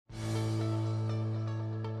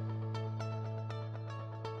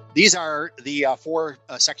These are the four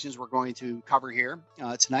sections we're going to cover here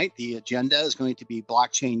tonight. The agenda is going to be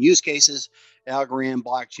blockchain use cases, Algorand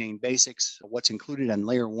blockchain basics, what's included on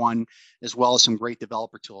layer one, as well as some great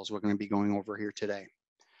developer tools we're going to be going over here today.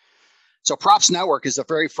 So Props Network is the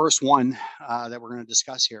very first one that we're going to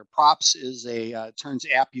discuss here. Props is turns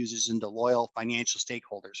app users into loyal financial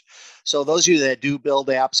stakeholders. So those of you that do build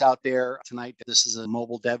apps out there tonight, this is a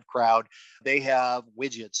mobile dev crowd. They have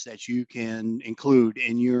widgets that you can include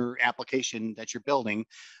in your application that you're building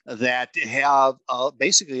that have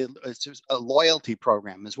basically it's a loyalty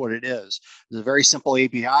program is what it is. There's a very simple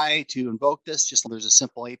API to invoke this. Just there's a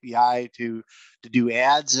simple API to do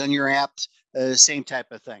ads on your apps. Same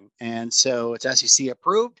type of thing. And so it's SEC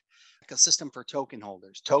approved, a system for token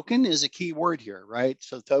holders. Token is a key word here, right?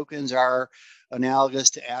 So tokens are analogous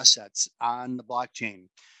to assets on the blockchain.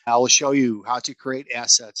 I will show you how to create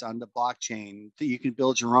assets on the blockchain. You can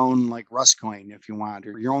build your own like Rust coin if you want,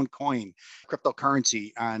 or your own coin,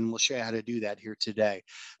 cryptocurrency, and we'll show you how to do that here today.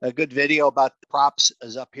 A good video about the props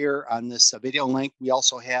is up here on this video link. We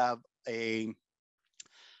also have a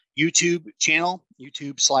YouTube channel,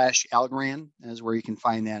 YouTube/Algorand is where you can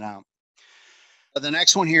find that out. The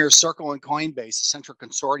next one here is Circle and Coinbase, a central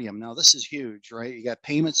consortium. Now, this is huge, right? You got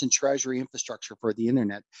payments and treasury infrastructure for the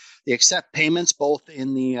internet. They accept payments both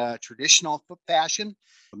in the traditional fashion,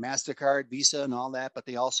 MasterCard, Visa, and all that, but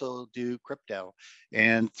they also do crypto.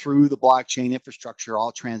 And through the blockchain infrastructure,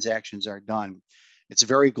 all transactions are done. It's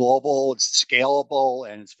very global, it's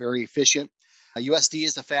scalable, and it's very efficient. USD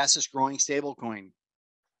is the fastest growing stablecoin.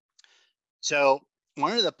 So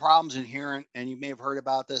one of the problems inherent, and you may have heard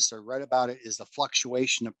about this or read about it, is the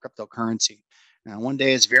fluctuation of cryptocurrency. Now, one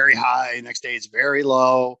day it's very high, next day it's very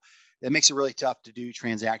low. It makes it really tough to do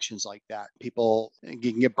transactions like that. People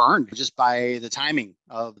can get burned just by the timing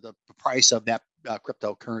of the price of that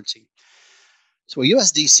cryptocurrency. So what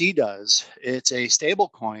USDC does, it's a stable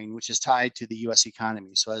coin which is tied to the US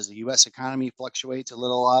economy. So as the US economy fluctuates a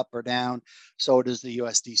little up or down, so does the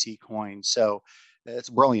USDC coin. So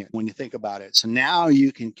it's brilliant when you think about it. So now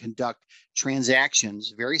you can conduct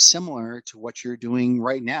transactions very similar to what you're doing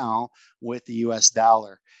right now with the US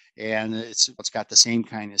dollar. And it's got the same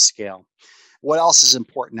kind of scale. What else is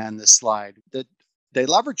important on this slide? They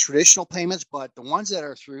leverage traditional payments, but the ones that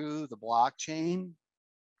are through the blockchain,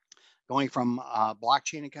 going from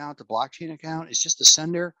blockchain account to blockchain account, it's just the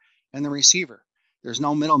sender and the receiver. There's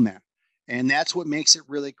no middleman. And that's what makes it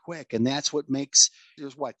really quick. And that's what makes,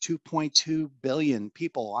 there's 2.2 billion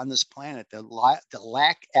people on this planet that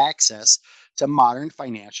lack access to modern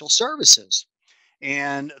financial services.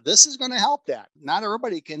 And this is going to help that. Not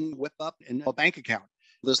everybody can whip up a bank account.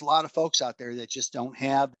 There's a lot of folks out there that just don't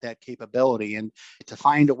have that capability. And to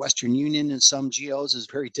find a Western Union in some geos is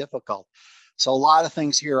very difficult. So a lot of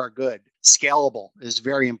things here are good. Scalable is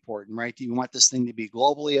very important, right? You want this thing to be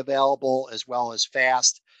globally available as well as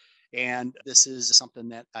fast. And this is something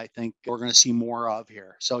that I think we're going to see more of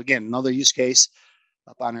here. So again, another use case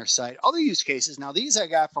up on our site. Other use cases. Now, these I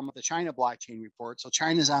got from the China blockchain report. So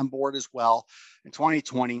China's on board as well in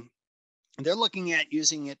 2020. They're looking at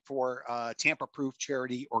using it for tamper-proof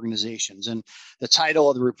charity organizations. And the title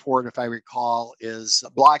of the report, if I recall, is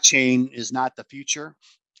Blockchain is Not the Future.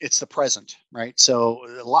 It's the present, right? So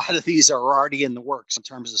a lot of these are already in the works in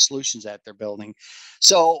terms of the solutions that they're building.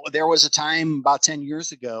 So there was a time about 10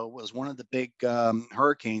 years ago, was one of the big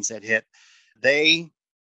hurricanes that hit. They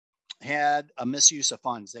had a misuse of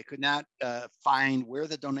funds. They could not find where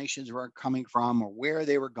the donations were coming from or where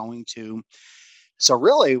they were going to. So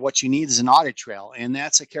really what you need is an audit trail. And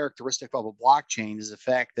that's a characteristic of a blockchain, is the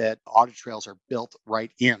fact that audit trails are built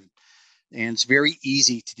right in. And it's very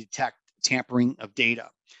easy to detect tampering of data.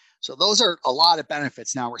 So those are a lot of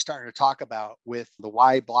benefits now we're starting to talk about with the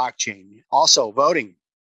Y blockchain. Also, voting,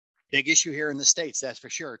 big issue here in the States, that's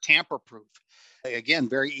for sure. Tamper-proof. Again,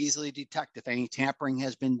 very easily detect if any tampering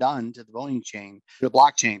has been done to the voting chain, the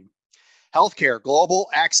blockchain. Healthcare,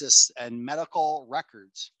 global access, and medical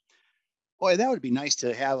records. Boy, that would be nice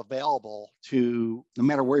to have available to no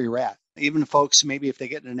matter where you're at. Even folks, maybe if they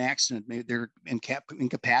get in an accident, maybe they're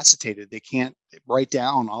incapacitated, they can't write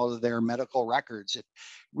down all of their medical records. It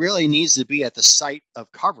really needs to be at the site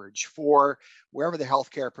of coverage for wherever the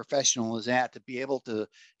healthcare professional is at to be able to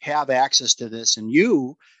have access to this, and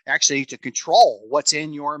you actually to control what's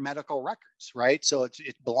in your medical records, right? So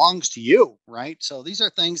it belongs to you, right? So these are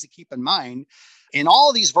things to keep in mind. In all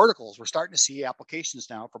of these verticals, we're starting to see applications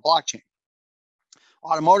now for blockchain.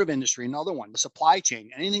 Automotive industry, another one. The supply chain,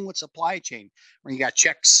 anything with supply chain, where you got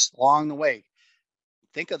checks along the way.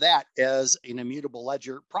 think of that as an immutable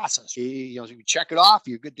ledger process. You check it off,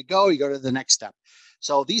 you're good to go, you go to the next step.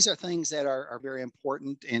 So these are things that are very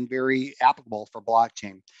important and very applicable for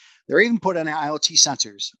blockchain. They're even put on IoT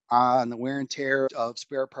sensors on the wear and tear of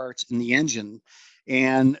spare parts in the engine.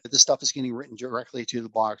 And this stuff is getting written directly to the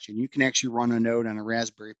blockchain. You can actually run a node on a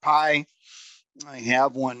Raspberry Pi. I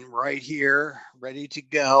have one right here ready to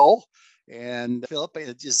go. And Philip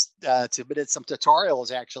just submitted some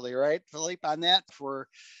tutorials actually, right, Philippe, on that for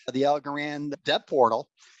the Algorand dev portal.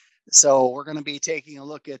 So we're going to be taking a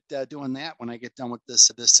look at doing that when I get done with this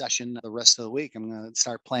session the rest of the week. I'm going to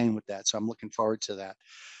start playing with that. So I'm looking forward to that.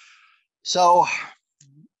 So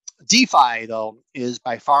DeFi, though, is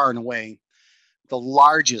by far and away the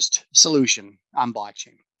largest solution on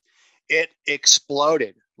blockchain. It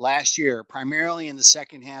exploded last year, primarily in the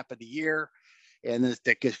second half of the year. And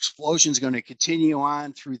the explosion is going to continue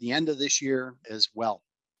on through the end of this year as well.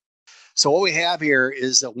 So what we have here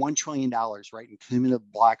is $1 trillion, right, in cumulative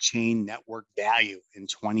blockchain network value in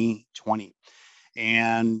 2020.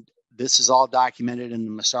 And this is all documented in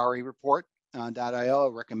the Masari report, .io. I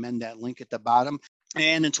recommend that link at the bottom.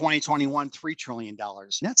 And in 2021, $3 trillion.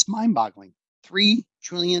 That's mind-boggling. $3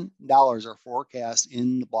 trillion are forecast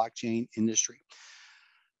in the blockchain industry.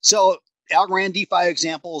 So Algorand DeFi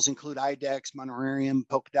examples include IDEX, Monerium,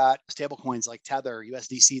 Polkadot, stablecoins like Tether,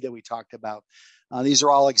 USDC that we talked about. These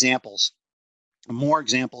are all examples. More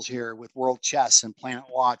examples here with World Chess and Planet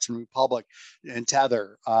Watch and Republic and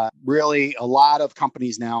Tether. Really, a lot of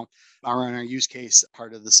companies now are on our use case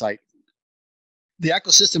part of the site. The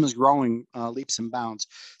ecosystem is growing leaps and bounds.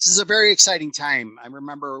 This is a very exciting time. I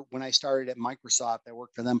remember when I started at Microsoft, I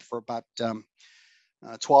worked for them for about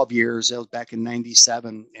 12 years. It was back in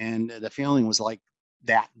 97. And the feeling was like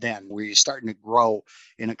that then, where you're starting to grow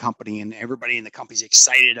in a company and everybody in the company's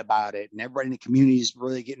excited about it. And everybody in the community is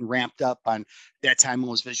really getting ramped up on that time. It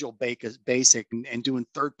was Visual Basic and doing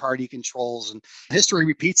third-party controls. And history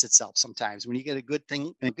repeats itself sometimes. When you get a good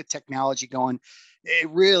thing and good technology going, it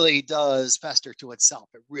really does fester to itself.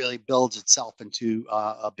 It really builds itself into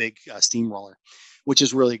a big steamroller, which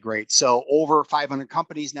is really great. So over 500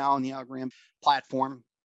 companies now on the Algorand platform.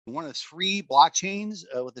 One of 3 blockchains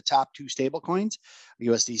with the top 2 stablecoins,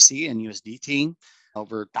 USDC and USDT.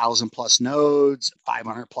 Over 1,000 plus nodes,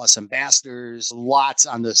 500 plus ambassadors, lots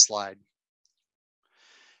on this slide.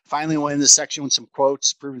 Finally, we'll end this section with some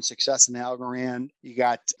quotes, proven success in Algorand. You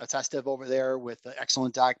got Attestive over there with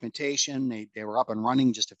excellent documentation. They were up and running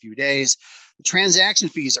in just a few days. The transaction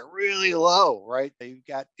fees are really low, right? They've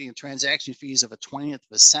got transaction fees of a 20th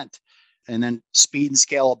of a cent. And then speed and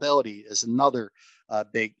scalability is another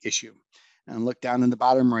big issue. And look down in the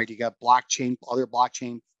bottom right, you got other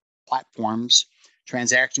blockchain platforms.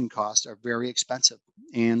 Transaction costs are very expensive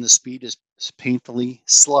and the speed is painfully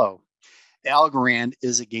slow. Algorand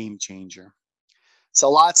is a game changer. So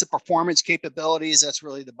lots of performance capabilities. That's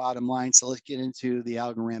really the bottom line. So let's get into the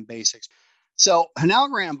Algorand basics. So an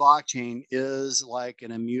Algorand blockchain is like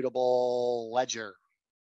an immutable ledger,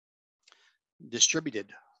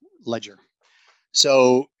 distributed ledger.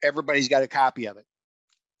 So everybody's got a copy of it.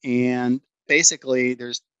 And basically,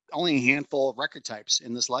 there's only a handful of record types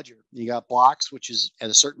in this ledger. You got blocks, which is at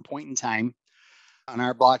a certain point in time. On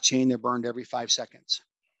our blockchain, they're burned every 5 seconds.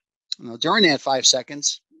 Now, during that 5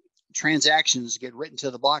 seconds, transactions get written to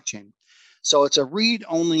the blockchain. So it's a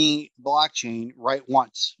read-only blockchain, write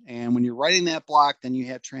once. And when you're writing that block, then you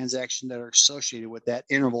have transactions that are associated with that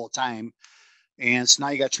interval of time. And so now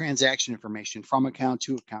you got transaction information from account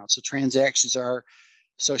to account. So transactions are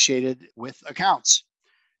associated with accounts.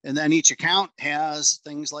 And then each account has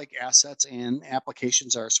things like assets, and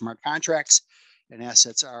applications are smart contracts. And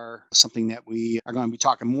assets are something that we are going to be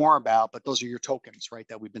talking more about, but those are your tokens, right,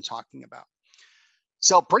 that we've been talking about.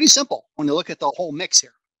 So pretty simple when you look at the whole mix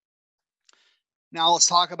here. Now let's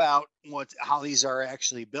talk about how these are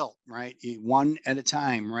actually built, right? One at a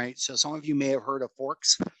time, right? So some of you may have heard of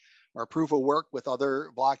forks or proof of work with other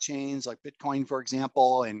blockchains like Bitcoin, for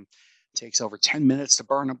example, and it takes over 10 minutes to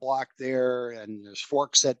burn a block there. And there's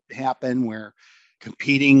forks that happen where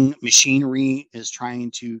competing machinery is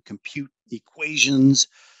trying to compute equations.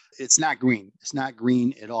 It's not green. It's not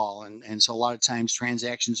green at all. And so a lot of times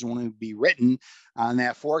transactions want to be written on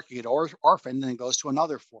that fork. You get orphaned and then it goes to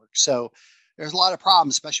another fork. So there's a lot of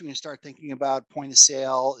problems, especially when you start thinking about point of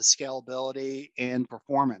sale, scalability, and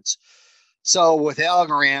performance. So with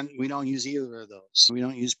Algorand, we don't use either of those. We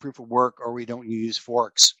don't use proof of work or we don't use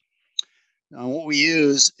forks. Now, what we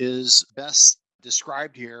use is best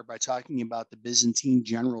described here by talking about the Byzantine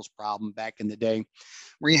generals problem back in the day,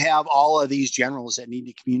 where you have all of these generals that need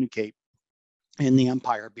to communicate in the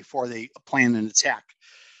empire before they plan an attack.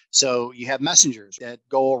 So you have messengers that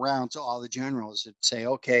go around to all the generals that say,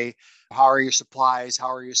 okay, how are your supplies?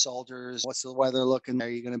 How are your soldiers? What's the weather looking? Are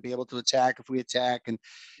you going to be able to attack if we attack? And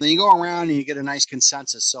then you go around and you get a nice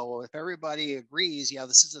consensus. So if everybody agrees, yeah,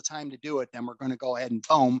 this is the time to do it, then we're going to go ahead and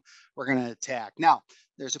boom, we're going to attack. Now,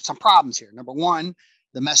 there's some problems here. Number one,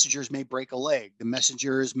 the messengers may break a leg. The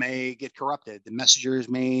messengers may get corrupted. The messengers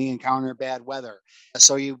may encounter bad weather.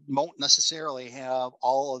 So you won't necessarily have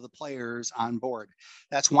all of the players on board.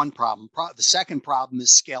 That's one problem. The second problem is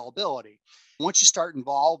scalability. Once you start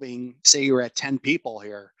involving, say you're at 10 people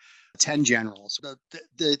here, 10 generals,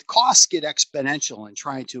 the costs get exponential in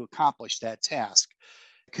trying to accomplish that task.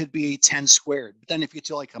 It could be 10 squared. But then if you get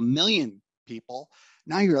to like 1,000,000 people,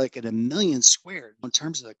 now you're like at 1,000,000 squared in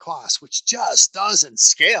terms of the cost, which just doesn't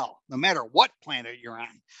scale no matter what planet you're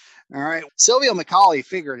on. All right. Silvio McCauley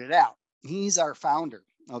figured it out. He's our founder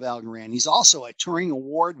of Algorand. He's also a Turing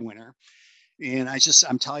Award winner. And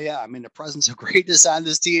I'm telling you, I'm in the presence of greatness on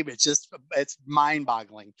this team. It's mind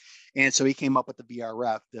boggling. And so he came up with the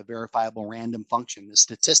VRF, the verifiable random function, the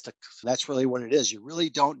statistic. That's really what it is. You really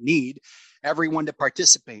don't need everyone to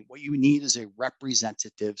participate. What you need is a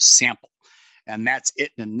representative sample. And that's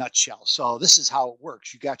it in a nutshell. So this is how it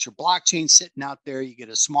works. You got your blockchain sitting out there. You get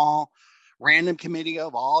a small random committee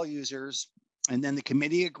of all users. And then the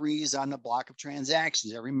committee agrees on the block of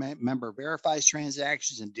transactions. Every member verifies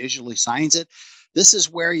transactions and digitally signs it. This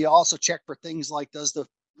is where you also check for things like, does the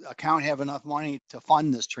account have enough money to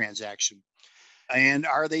fund this transaction? And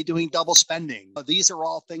are they doing double spending? These are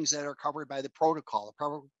all things that are covered by the protocol. The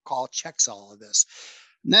protocol checks all of this.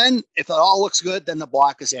 And then if it all looks good, then the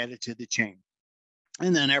block is added to the chain.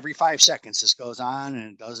 And then every 5 seconds, this goes on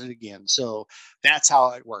and it does it again. So that's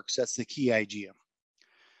how it works. That's the key idea.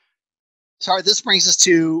 Sorry, this brings us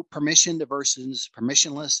to permissioned versus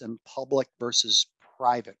permissionless and public versus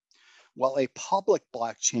private. Well, a public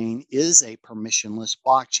blockchain is a permissionless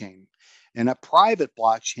blockchain, and a private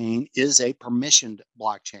blockchain is a permissioned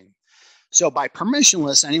blockchain. So by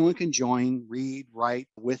permissionless, anyone can join, read, write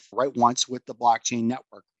once with the blockchain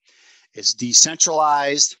network. It's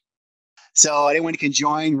decentralized. So anyone can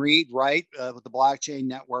join, read, write with the blockchain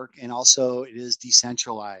network, and also it is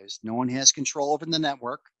decentralized. No one has control over the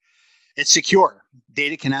network. It's secure.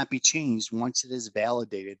 Data cannot be changed once it is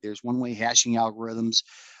validated. There's one-way hashing algorithms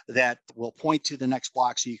that will point to the next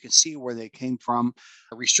block so you can see where they came from.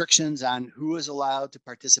 Restrictions on who is allowed to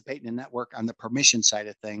participate in the network on the permission side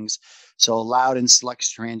of things. So allowed and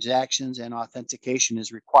select transactions and authentication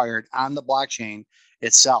is required on the blockchain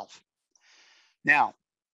itself. Now,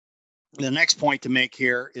 the next point to make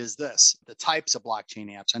here is this, the types of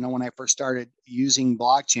blockchain apps. I know when I first started using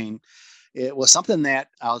blockchain, it was something that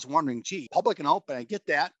I was wondering, gee, public and open, I get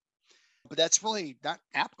that, but that's really not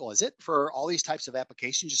applicable, is it? For all these types of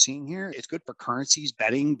applications you're seeing here, it's good for currencies,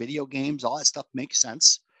 betting, video games, all that stuff makes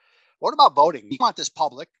sense. What about voting? You want this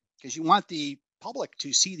public because you want the public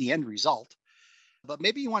to see the end result, but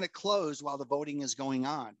maybe you want it closed while the voting is going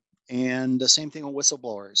on. And the same thing with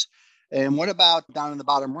whistleblowers. And what about down in the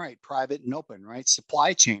bottom right, private and open, right?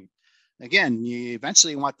 Supply chain. Again, you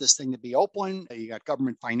eventually want this thing to be open. You got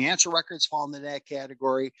government financial records fall into that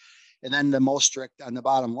category. And then the most strict on the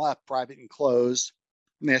bottom left, private and closed,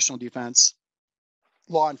 national defense,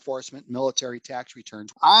 law enforcement, military tax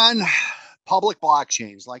returns. On public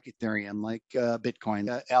blockchains like Ethereum, like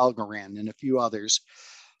Bitcoin, Algorand, and a few others,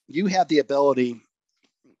 you have the ability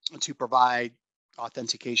to provide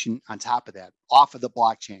authentication on top of that, off of the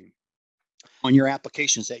blockchain, on your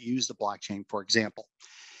applications that use the blockchain, for example.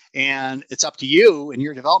 And it's up to you and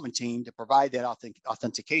your development team to provide that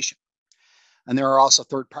authentication. And there are also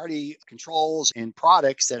third-party controls and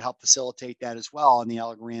products that help facilitate that as well on the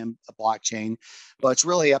Algorand blockchain. But it's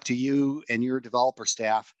really up to you and your developer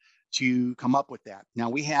staff to come up with that. Now,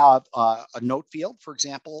 we have a note field, for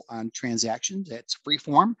example, on transactions. It's free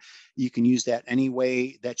form. You can use that any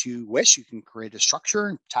way that you wish. You can create a structure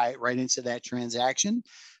and tie it right into that transaction.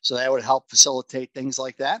 So that would help facilitate things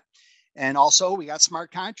like that. And also, we got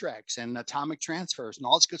smart contracts and atomic transfers and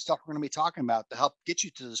all this good stuff we're going to be talking about to help get you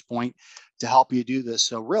to this point to help you do this.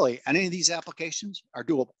 So really, any of these applications are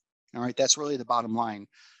doable. All right, that's really the bottom line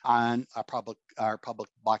on our public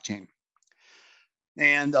blockchain.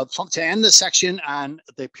 And to end the section on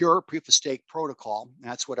the pure proof of stake protocol,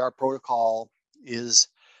 that's what our protocol is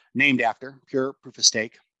named after, pure proof of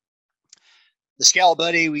stake. The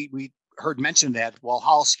scalability, we heard mentioned that. Well,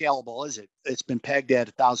 how scalable is it? It's been pegged at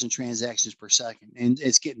 1,000 transactions per second, and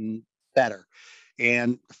it's getting better,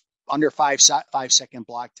 and under 5 second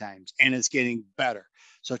block times, and it's getting better.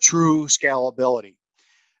 So true scalability.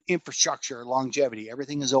 infrastructure, longevity,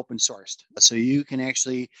 everything is open sourced. So you can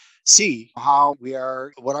actually see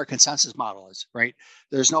what our consensus model is, right?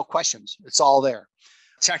 There's no questions. It's all there.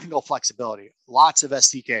 Technical flexibility, lots of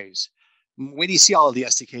SDKs. Where do you see all of the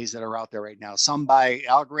SDKs that are out there right now? Some by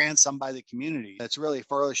Algorand, some by the community. That's really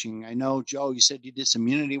flourishing. I know, Joe, you said you did some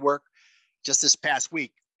Unity work just this past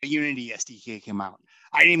week. A Unity SDK came out.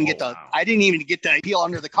 I didn't even get to peel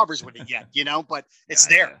under the covers with it yet, but it's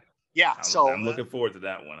there. Yeah. I'm looking forward to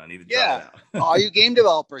that one. I need to try it out. All you game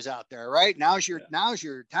developers out there, right? Now's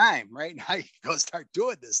your time, right? Now you can go start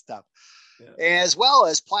doing this stuff. As well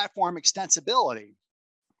as platform extensibility.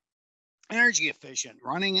 Energy efficient,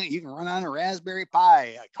 you can run on a Raspberry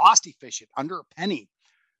Pi, cost efficient, under a penny.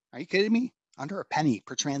 Are you kidding me? Under a penny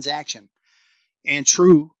per transaction. And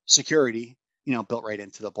true security, built right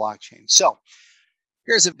into the blockchain. So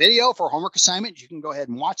here's a video for homework assignment. You can go ahead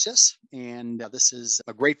and watch this. And this is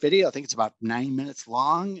a great video. I think it's about 9 minutes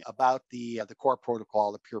long about the core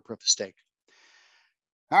protocol, the pure proof of stake.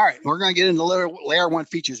 All right, we're going to get into layer 1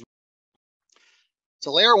 features.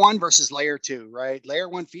 So layer 1 versus layer 2, right? Layer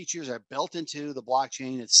 1 features are built into the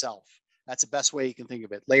blockchain itself. That's the best way you can think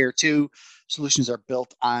of it. Layer 2 solutions are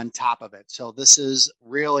built on top of it. So this is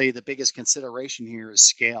really the biggest consideration here is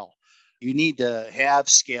scale. You need to have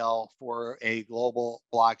scale for a global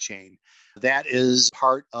blockchain. That is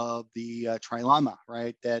part of the trilemma,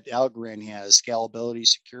 right? That Algorand has: scalability,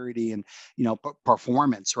 security, and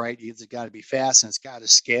performance, right? It's got to be fast and it's got to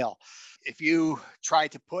scale. If you try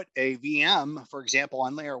to put a VM, for example,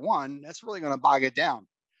 on layer 1, that's really going to bog it down.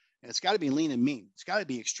 And it's got to be lean and mean. It's got to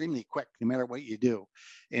be extremely quick, no matter what you do.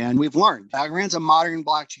 And we've learned Algorand's a modern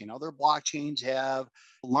blockchain. Other blockchains have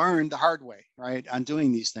learned the hard way, right, on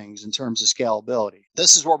doing these things in terms of scalability.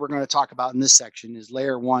 This is what we're going to talk about in this section: is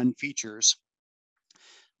layer 1 features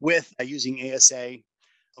with using ASA,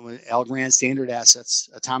 Algorand standard assets,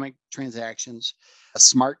 atomic transactions,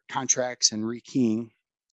 smart contracts, and rekeying.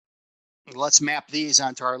 Let's map these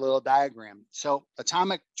onto our little diagram. So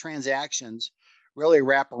atomic transactions really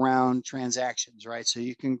wrap around transactions, right? So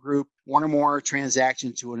you can group one or more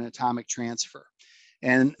transactions to an atomic transfer.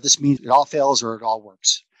 And this means it all fails or it all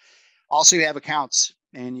works. Also, you have accounts,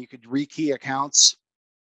 and you could rekey accounts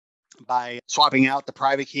by swapping out the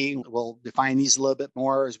private key. We'll define these a little bit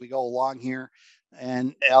more as we go along here.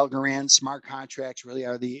 And Algorand smart contracts really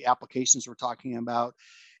are the applications we're talking about,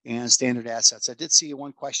 and standard assets. I did see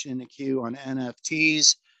one question in the queue on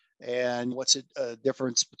NFTs and what's the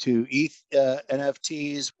difference to ETH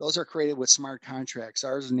NFTs. Those are created with smart contracts.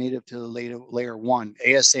 Ours is native to layer 1.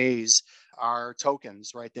 ASAs are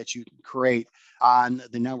tokens, right, that you can create on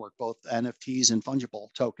the network, both NFTs and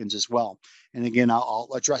fungible tokens as well. And again, I'll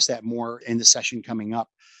address that more in the session coming up.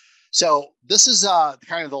 So this is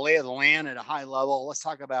kind of the lay of the land at a high level. Let's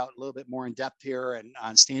talk about a little bit more in depth here and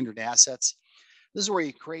on standard assets. This is where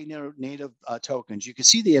you create native tokens. You can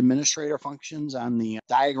see the administrator functions on the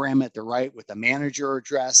diagram at the right with the manager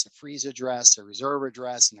address, the freeze address, the reserve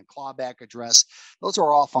address, and the clawback address. Those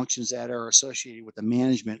are all functions that are associated with the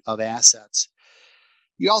management of assets.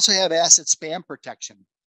 You also have asset spam protection.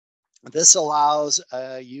 This allows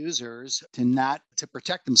users to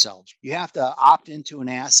protect themselves. You have to opt into an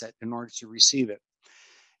asset in order to receive it.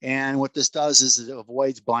 And what this does is it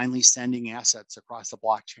avoids blindly sending assets across the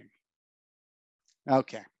blockchain.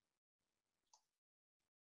 Okay.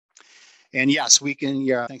 And yes, we can,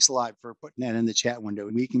 thanks a lot for putting that in the chat window.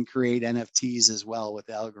 We can create NFTs as well with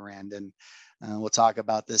Algorand, and we'll talk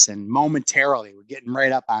about this momentarily. We're getting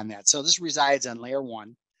right up on that. So this resides on layer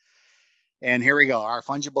 1. And here we go, our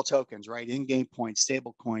fungible tokens, right? In-game points,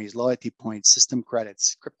 stable coins, loyalty points, system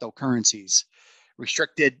credits, cryptocurrencies,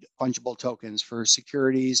 restricted fungible tokens for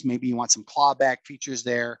securities. Maybe you want some clawback features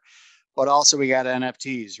there. But also we got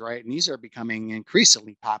NFTs, right? And these are becoming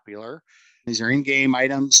increasingly popular. These are in-game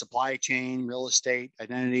items, supply chain, real estate,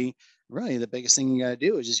 identity. Really, the biggest thing you got to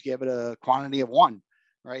do is just give it a quantity of 1,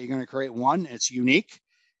 right? You're going to create 1. It's unique.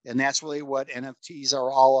 And that's really what NFTs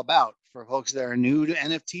are all about. For folks that are new to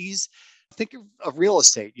NFTs, think of real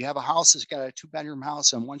estate. You have a house that's got a 2-bedroom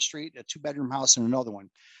house on one street, a 2-bedroom house on another one.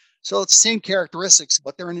 So it's the same characteristics,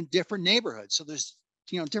 but they're in a different neighborhood. So there's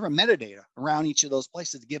different metadata around each of those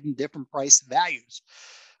places to give them different price values.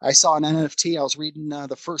 I saw an NFT. I was reading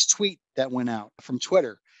the first tweet that went out from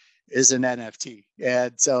Twitter is an NFT.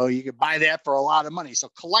 And so you could buy that for a lot of money. So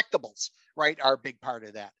collectibles, right, are a big part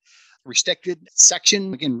of that. Restricted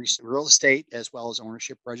section, again, real estate, as well as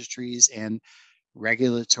ownership registries and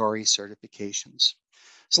regulatory certifications.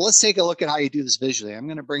 So let's take a look at how you do this visually. I'm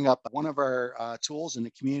going to bring up one of our tools in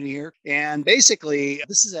the community here. And basically,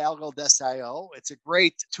 this is Algo.io. It's a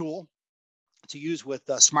great tool to use with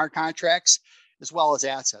smart contracts as well as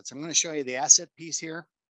assets. I'm going to show you the asset piece here.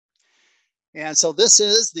 And so this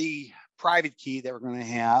is the private key that we're going to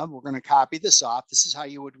have. We're going to copy this off. This is how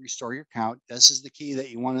you would restore your account. This is the key that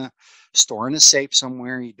you want to store in a safe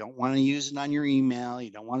somewhere. You don't want to use it on your email.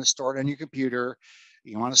 You don't want to store it on your computer.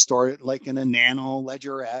 You want to store it like in a Nano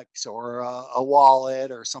Ledger X or a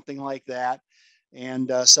wallet or something like that.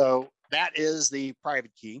 And so that is the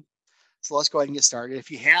private key. So let's go ahead and get started.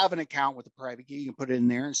 If you have an account with a private key, you can put it in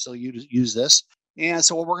there and still use this. And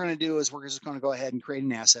so what we're going to do is we're just going to go ahead and create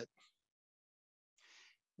an asset.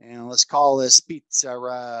 And let's call this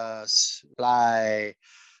pizza supply.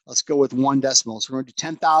 Let's go with 1 decimal. So we're going to do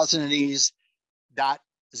 10,000 of these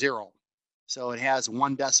 .0. So it has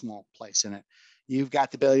 1 decimal place in it. You've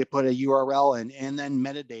got the ability to put a URL and then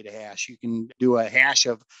metadata hash. You can do a hash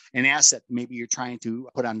of an asset maybe you're trying to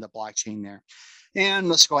put on the blockchain there. And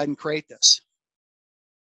let's go ahead and create this.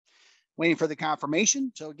 Waiting for the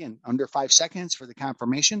confirmation. So again, under 5 seconds for the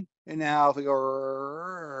confirmation. And now if we go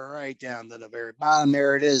right down to the very bottom,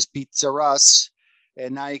 there it is, Pizza Russ.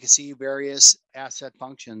 And now you can see various asset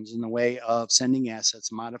functions in the way of sending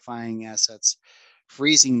assets, modifying assets,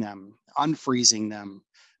 freezing them, unfreezing them.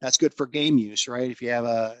 That's good for game use, right? If you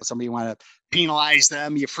have somebody you want to penalize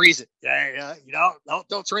them, you freeze it. Yeah,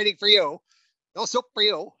 no trading for you. No soap for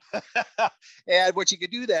you. And what you could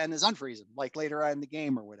do then is unfreeze them, like later on in the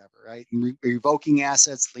game or whatever, right? And revoking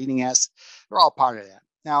assets, deleting assets, they're all part of that.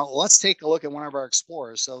 Now, let's take a look at one of our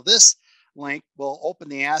explorers. So this link will open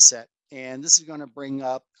the asset, and this is going to bring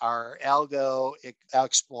up our Algo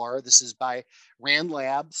Explorer. This is by Rand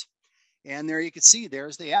Labs. And there you can see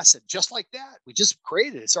there's the asset, just like that. We just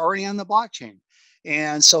created it. It's already on the blockchain.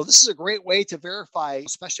 And so this is a great way to verify,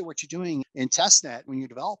 especially what you're doing in testnet when you're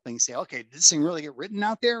developing. Say, okay, did this thing really get written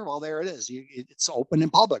out there? Well, there it is. It's open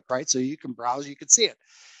in public, right? So you can browse, you can see it.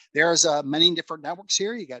 There's many different networks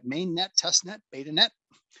here. You got mainnet, testnet, betanet,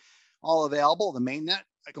 all available. The mainnet,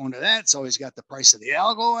 going to that, it's always got the price of the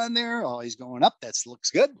algo on there. Always going up. That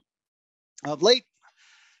looks good of late.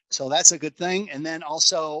 So that's a good thing. And then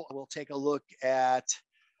also we'll take a look at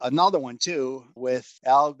another one too with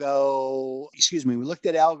Algo, we looked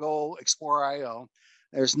at Algo Explorer IO.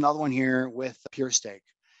 There's another one here with PureStake.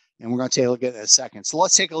 And we're going to take a look at it in a second. So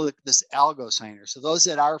let's take a look at this Algo signer. So those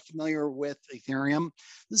that are familiar with Ethereum,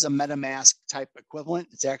 this is a MetaMask type equivalent.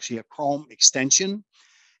 It's actually a Chrome extension.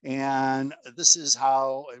 And this is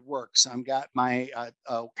how it works. I've got my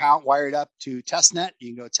account wired up to testnet.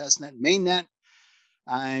 You can go testnet, mainnet.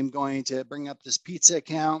 I'm going to bring up this pizza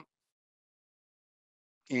account,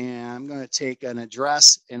 and I'm going to take an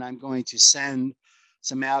address, and I'm going to send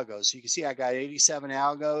some algos. So you can see I got 87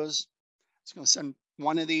 algos. It's going to send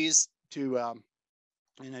one of these to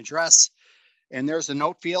an address, and there's the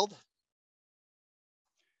note field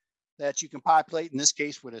that you can populate, in this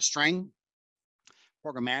case with a string.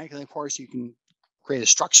 Programmatically, of course, you can create a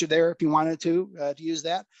structure there if you wanted to use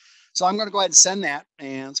that. So I'm going to go ahead and send that,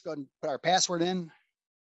 and let's go ahead and put our password in.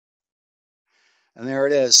 And there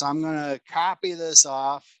it is. So I'm going to copy this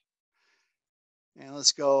off, and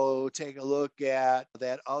let's go take a look at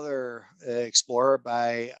that other Explorer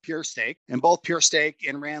by PureStake. And both PureStake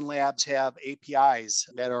and Rand Labs have APIs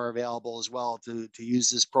that are available as well to use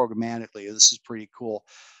this programmatically. This is pretty cool.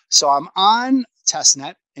 So I'm on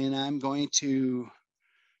testnet, and I'm going to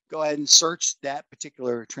go ahead and search that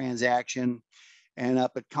particular transaction. And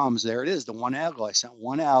up it comes. There it is, the 1 algo. I sent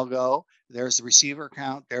 1 algo. There's the receiver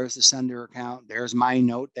account. There's the sender account. There's my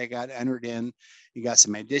note that got entered in. You got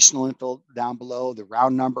some additional info down below. The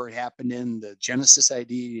round number it happened in, the Genesis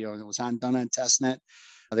ID, it was done on testnet.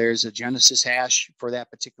 There's a Genesis hash for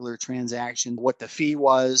that particular transaction, what the fee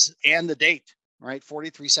was, and the date, right?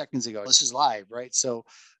 43 seconds ago. This is live, right? So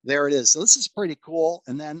there it is. So this is pretty cool.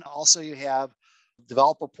 And then also you have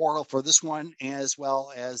developer portal for this one, as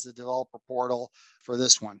well as the developer portal for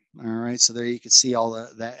this one. All right. So there you can see all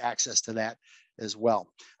the access to that as well.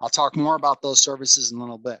 I'll talk more about those services in a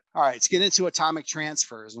little bit. All right. Let's get into atomic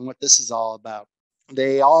transfers and what this is all about.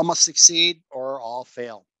 They all must succeed or all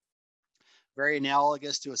fail. Very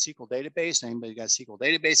analogous to a SQL database. Anybody got SQL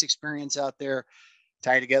database experience out there?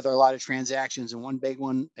 Tie together a lot of transactions in one big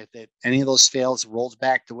one. If any of those fails, it rolls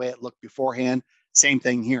back the way it looked beforehand. Same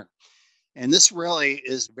thing here. And this really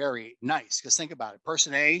is very nice because think about it.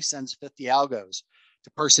 Person A sends 50 algos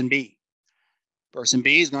to person B. Person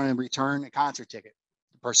B is going to return a concert ticket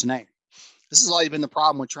to person A. This has always been the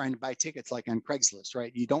problem with trying to buy tickets like on Craigslist,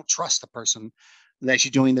 right? You don't trust the person that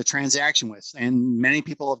you're doing the transaction with. And many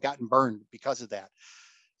people have gotten burned because of that.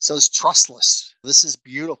 So it's trustless. This is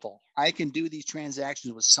beautiful. I can do these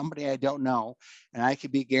transactions with somebody I don't know, and I can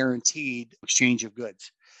be guaranteed exchange of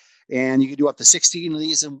goods. And you can do up to 16 of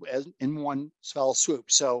these in one fell swoop.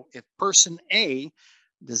 So if person A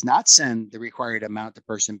does not send the required amount to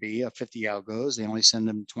person B of 50 algos, they only send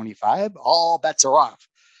them 25, all bets are off.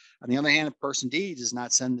 On the other hand, if person D does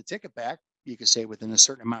not send the ticket back, you could say within a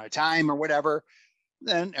certain amount of time or whatever,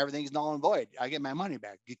 then everything's null and void. I get my money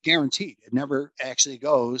back, guaranteed. It never actually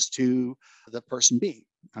goes to the person B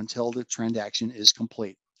until the transaction is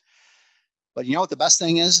complete. But you know what the best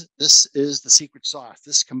thing is? This is the secret sauce.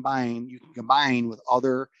 You can combine with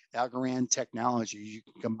other Algorand technology. You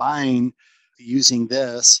can combine using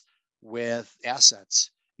this with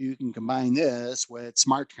assets. You can combine this with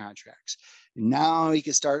smart contracts. And now you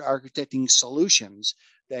can start architecting solutions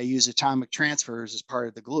that use atomic transfers as part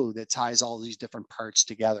of the glue that ties all these different parts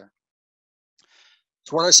together.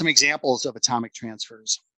 So what are some examples of atomic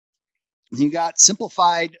transfers? You got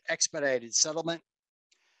simplified expedited settlement.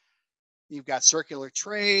 You've got circular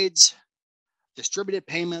trades, distributed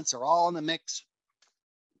payments are all in the mix.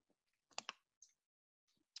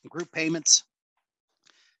 Group payments,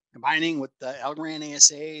 combining with the Algorand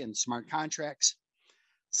ASA and smart contracts.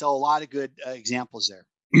 So a lot of good examples there.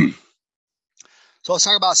 So let's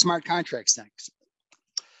talk about smart contracts next.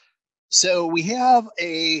 So we have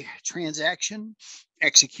a transaction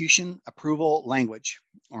execution approval language,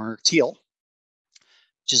 or TEAL,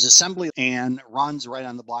 which is assembly and runs right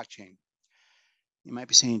on the blockchain. You might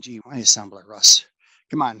be saying, gee, why assembler, Russ?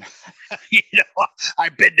 Come on.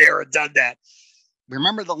 I've been there and done that.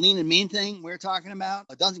 Remember the lean and mean thing we were talking about?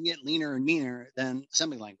 It doesn't get leaner and meaner than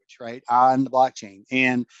assembly language, right, on the blockchain.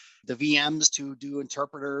 And the VMs to do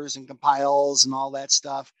interpreters and compiles and all that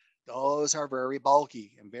stuff, those are very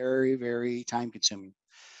bulky and very, very time consuming.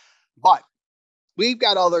 But we've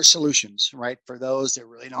got other solutions, right, for those that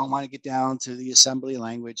really don't want to get down to the assembly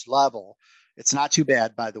language level. It's not too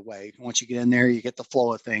bad, by the way. Once you get in there, you get the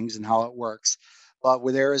flow of things and how it works. But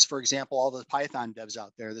where there is, for example, all the Python devs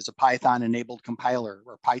out there, there's a Python-enabled compiler,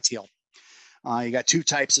 or PyTeal. You got two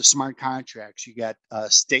types of smart contracts. You got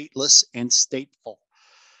stateless and stateful.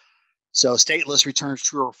 So stateless returns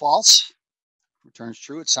true or false. Returns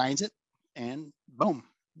true, it signs it, and boom,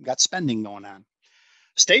 you got spending going on.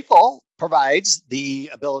 Stateful provides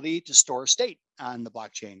the ability to store state on the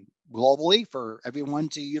blockchain globally for everyone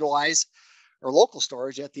to utilize, or local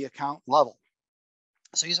storage at the account level.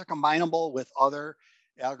 So these are combinable with other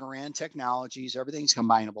Algorand technologies. Everything's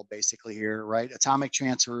combinable basically here, right? Atomic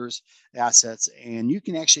transfers, assets, and you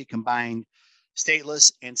can actually combine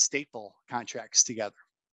stateless and stateful contracts together.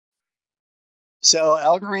 So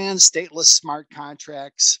Algorand stateless smart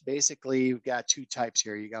contracts, basically you've got two types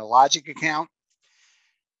here. You got a logic account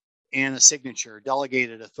and a signature,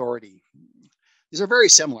 delegated authority. These are very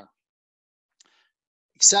similar,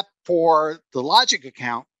 except for the logic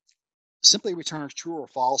account simply returns true or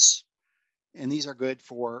false. And these are good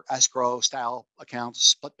for escrow style accounts,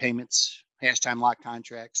 split payments, hash time lock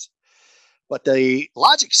contracts. But the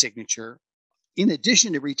logic signature, in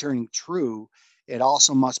addition to returning true, it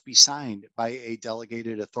also must be signed by a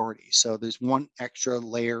delegated authority. So there's one extra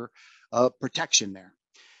layer of protection there.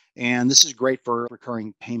 And this is great for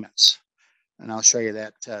recurring payments. And I'll show you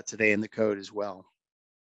that today in the code as well.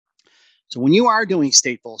 So when you are doing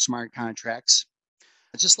stateful smart contracts,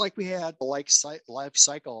 just like we had the life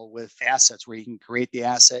cycle with assets, where you can create the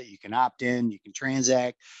asset, you can opt in, you can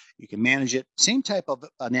transact, you can manage it. Same type of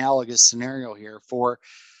analogous scenario here for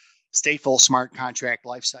stateful smart contract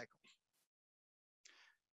lifecycle.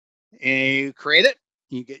 And you create it,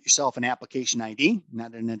 you get yourself an application ID,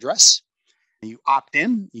 not an address. You opt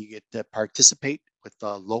in, you get to participate with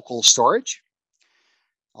the local storage.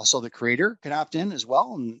 Also, the creator can opt in as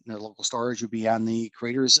well, and the local storage would be on the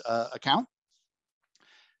creator's account.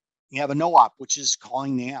 You have a no op, which is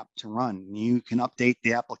calling the app to run. You can update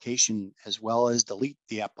the application as well as delete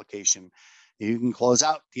the application. You can close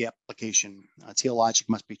out the application. TEAL logic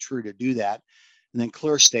must be true to do that. And then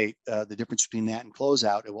clear state, the difference between that and close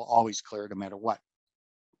out, it will always clear no matter what.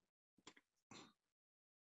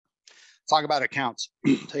 Talk about accounts.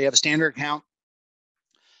 So you have a standard account,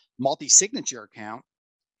 multi-signature account,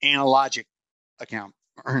 and a logic account,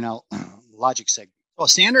 or no, logic sig. So a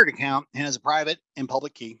standard account has a private and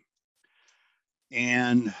public key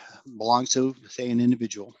and belongs to, say, an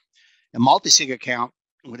individual. A multi-sig account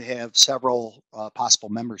would have several possible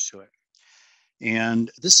members to it. And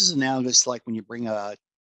this is analogous to like when you bring a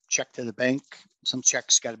check to the bank. Some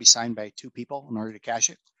checks got to be signed by two people in order to cash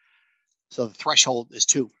it. So the threshold is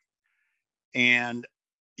 2. And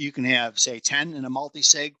you can have, say, 10 in a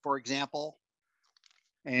multi-sig, for example,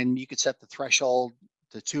 and you could set the threshold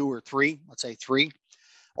to 2 or 3, let's say 3.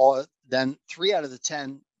 Or then 3 out of the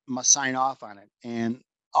 10 must sign off on it. And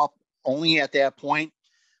up only at that point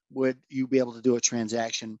would you be able to do a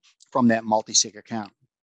transaction from that multi-sig account.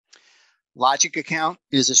 Logic account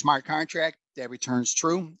is a smart contract that returns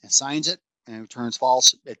true, it signs it, and returns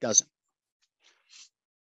false, it doesn't.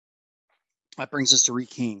 That brings us to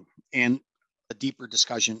rekeying and a deeper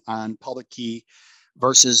discussion on public key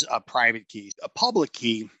versus a private key. A public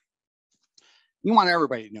key, you want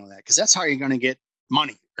everybody to know that because that's how you're going to get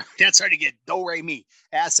money. That's how you get do-re-mi,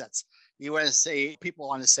 assets. You want to say, people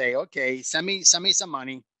want to say, okay, send me some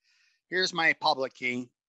money. Here's my public key.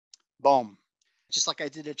 Boom. Just like I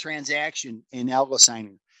did a transaction in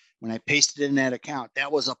Algorand. When I pasted it in that account,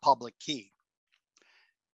 that was a public key.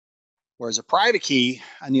 Whereas a private key,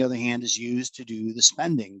 on the other hand, is used to do the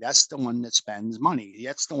spending. That's the one that spends money.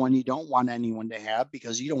 That's the one you don't want anyone to have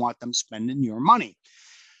because you don't want them spending your money.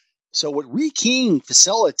 So what rekeying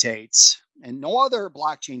facilitates, and no other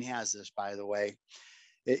blockchain has this, by the way,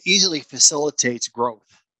 it easily facilitates growth.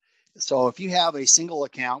 So if you have a single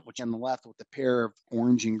account, which on the left with the pair of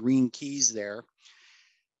orange and green keys there,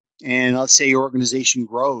 and let's say your organization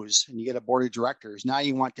grows and you get a board of directors, now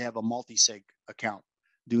you want to have a multi-sig account,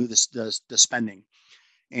 do the spending.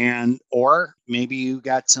 And, or maybe you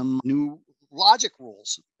got some new logic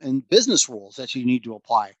rules and business rules that you need to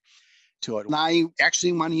apply to it. Now you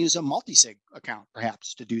actually want to use a multi-sig account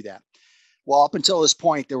perhaps to do that. Well, up until this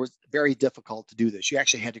point, there was very difficult to do this. You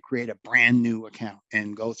actually had to create a brand new account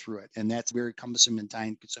and go through it. And that's very cumbersome and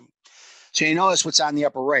time consuming. So you notice what's on the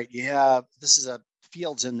upper right. You have, this is a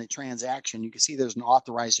fields in the transaction. You can see there's an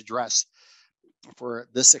authorized address for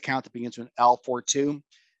this account that begins with L42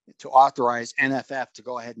 to authorize NFF to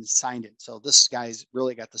go ahead and sign it. So this guy's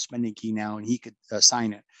really got the spending key now, and he could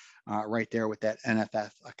sign it right there with that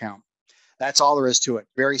NFF account. That's all there is to it.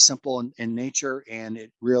 Very simple in nature, and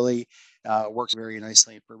it really works very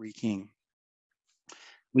nicely for rekeying.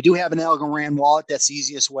 We do have an Algorand wallet. That's the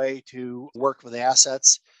easiest way to work with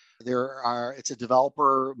assets. It's a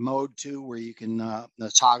developer mode too, where you can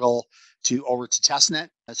toggle over to testnet,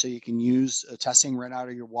 so you can use testing right out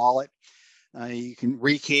of your wallet. You can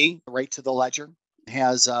rekey right to the ledger. It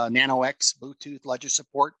has NanoX Bluetooth ledger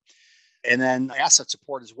support, and then asset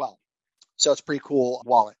support as well. So it's a pretty cool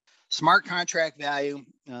wallet. Smart contract value,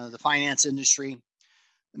 the finance industry,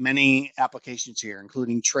 many applications here,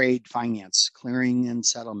 including trade finance, clearing and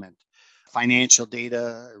settlement, financial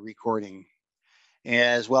data recording,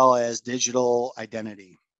 as well as digital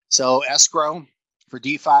identity. So escrow for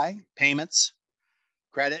DeFi, payments,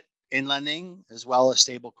 credit and lending, as well as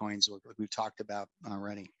stable coins, like we've talked about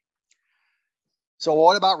already. So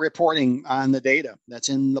what about reporting on the data that's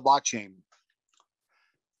in the blockchain?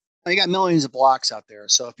 You got millions of blocks out there.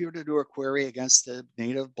 So if you were to do a query against the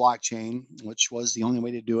native blockchain, which was the only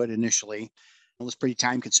way to do it initially, it was pretty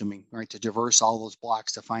time consuming, right? To traverse all those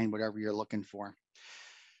blocks to find whatever you're looking for.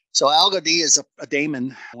 So Algorand is a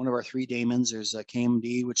daemon, one of our 3 daemons. There's a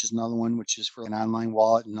KMD, which is another one, which is for an online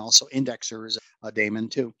wallet, and also Indexer is a daemon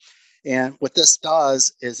too. And what this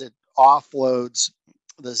does is it offloads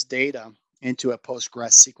this data into a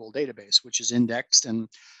PostgreSQL database, which is indexed, and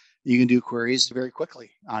you can do queries very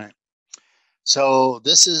quickly on it. So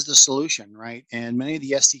this is the solution, right? And many of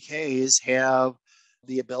the SDKs have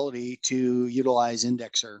the ability to utilize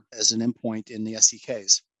Indexer as an endpoint in the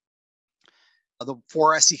SDKs. The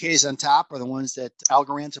 4 SDKs on top are the ones that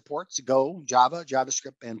Algorand supports: Go, Java,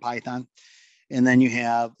 JavaScript, and Python. And then you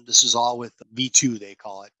have, this is all with V2, they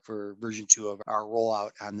call it, for version 2 of our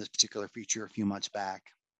rollout on this particular feature a few months back.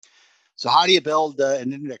 So how do you build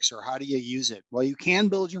an indexer? How do you use it? Well, you can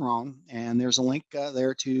build your own, and there's a link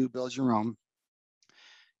there to build your own.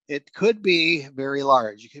 It could be very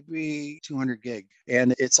large. It could be 200 gig.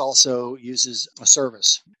 And it's also uses a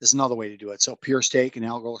service. There's another way to do it. So PureStake and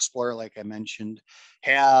Algo Explorer, like I mentioned,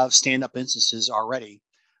 have stand-up instances already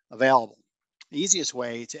available. The easiest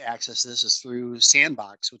way to access this is through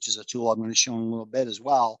Sandbox, which is a tool I'm going to show in a little bit as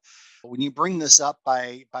well. When you bring this up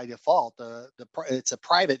by default, it's a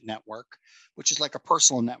private network, which is like a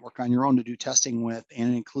personal network on your own to do testing with,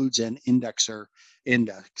 and it includes an indexer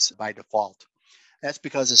index by default. That's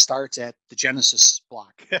because it starts at the Genesis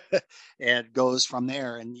block and goes from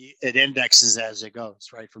there, and it indexes as it goes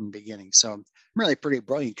right from the beginning. So really pretty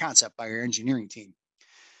brilliant concept by our engineering team.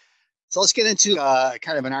 So let's get into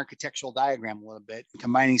kind of an architectural diagram a little bit,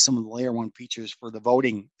 combining some of the layer 1 features for the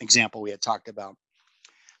voting example we had talked about.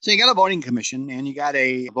 So you got a voting commission and you got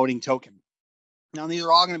a voting token. Now these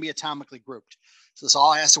are all going to be atomically grouped. So this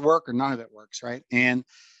all has to work or none of it works, right? And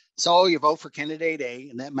so you vote for candidate A,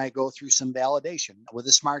 and that might go through some validation with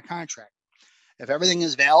a smart contract. If everything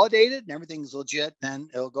is validated and everything's legit, then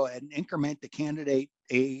it'll go ahead and increment the candidate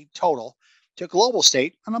A total to a global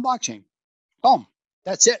state on a blockchain. Boom.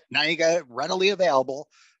 That's it. Now you got it readily available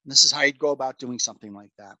And this is how you'd go about doing something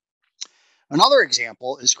like that. Another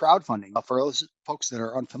example is crowdfunding. For those folks that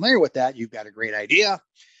are unfamiliar with that, you've got a great idea.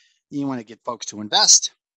 You want to get folks to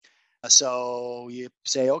invest. So you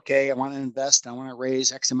say, okay, I want to invest. I want to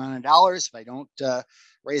raise X amount of dollars. If I don't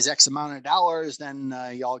raise X amount of dollars, then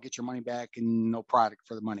y'all get your money back and no product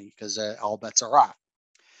for the money because all bets are off.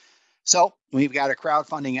 So we've got a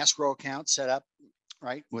crowdfunding escrow account set up,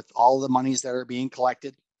 right, with all the monies that are being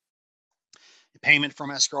collected. The payment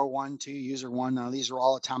from escrow 1 to user 1. Now these are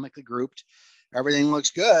all atomically grouped. Everything looks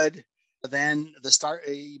good. But then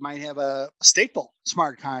you might have a staple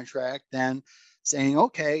smart contract then saying,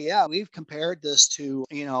 okay, yeah, we've compared this to,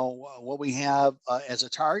 what we have as a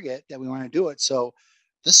target that we want to do it. So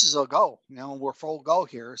this is a go, we're full go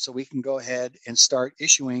here. So we can go ahead and start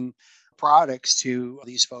issuing products to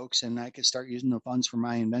these folks and I can start using the funds for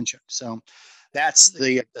my invention. So that's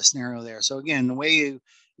the scenario there. So again, the way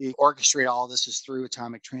you orchestrate all of this is through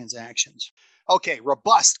atomic transactions. Okay,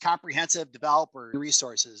 robust, comprehensive developer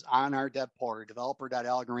resources on our dev portal,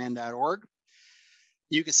 developer.algorand.org.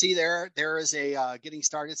 You can see there is a getting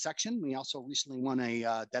started section. We also recently won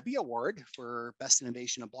a Debbie Award for Best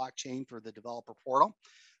Innovation of Blockchain for the developer portal.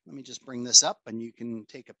 Let me just bring this up and you can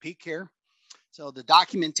take a peek here. So the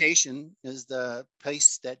documentation is the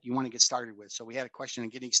place that you want to get started with. So we had a question on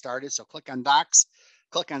getting started. So click on Docs,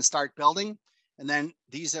 click on Start Building, and then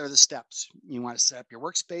these are the steps. You want to set up your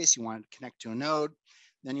workspace. You want to connect to a node.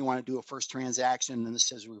 Then you want to do a first transaction. And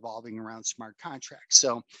this is revolving around smart contracts.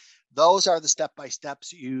 So those are the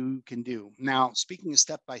step-by-steps you can do. Now, speaking of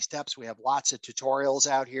step-by-steps, we have lots of tutorials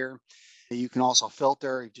out here. You can also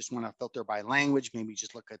filter. You just want to filter by language. Maybe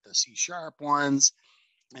just look at the C# ones.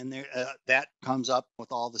 And there, that comes up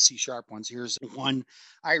with all the C# ones. Here's one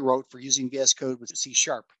I wrote for using VS Code with C#.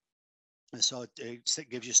 And so it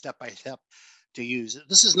gives you step-by-step to use.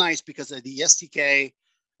 This is nice because the SDK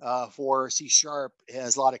for C#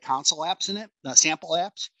 has a lot of console apps in it, sample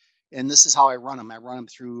apps. And this is how I run them. I run them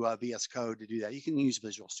through VS Code to do that. You can use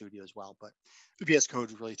Visual Studio as well, but VS Code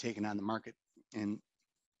is really taking on the market in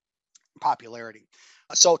popularity.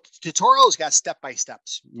 So tutorials got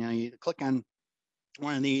step-by-steps. You click on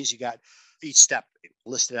one of these, you got each step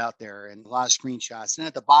listed out there and a lot of screenshots. And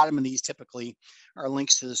at the bottom of these typically are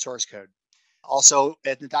links to the source code. Also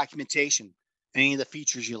at the documentation, any of the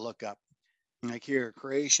features you look up, like here,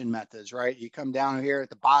 creation methods, right? You come down here at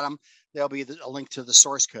the bottom, there'll be a link to the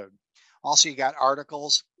source code. Also, you got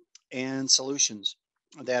articles and solutions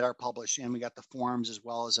that are published. And we got the forums as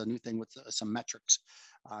well as a new thing with some metrics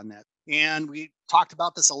on that. And we talked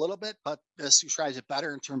about this a little bit, but this describes it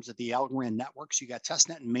better in terms of the Algorand networks. You got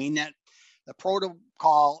testnet and mainnet. The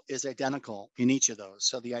protocol is identical in each of those.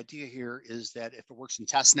 So the idea here is that if it works in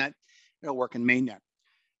testnet, it'll work in mainnet.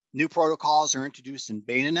 New protocols are introduced in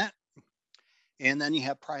betanet. And then you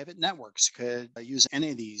have private networks, could use any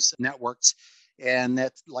of these networks. And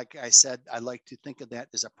that's, like I said, I like to think of that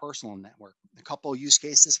as a personal network. A couple of use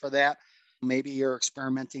cases for that. Maybe you're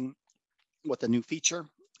experimenting with a new feature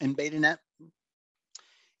in betanet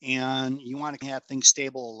and you want to have things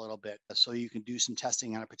stable a little bit so you can do some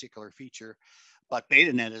testing on a particular feature. But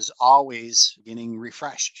betanet is always getting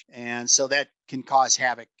refreshed. And so that can cause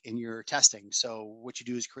havoc in your testing. So what you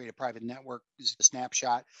do is create a private network, use a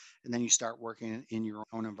snapshot, and then you start working in your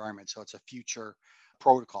own environment. So it's a future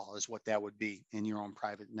protocol is what that would be in your own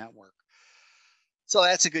private network. So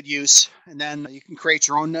that's a good use. And then you can create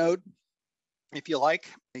your own node if you like.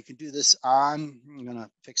 You can do this on, I'm going to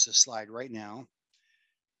fix this slide right now.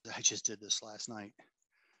 I just did this last night.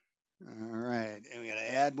 All right. And we got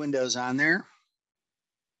to add Windows on there.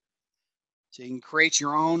 So you can create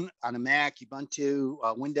your own on a Mac,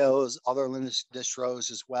 Ubuntu, Windows, other Linux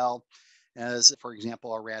distros as well as, for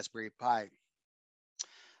example, a Raspberry Pi.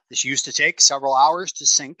 This used to take several hours to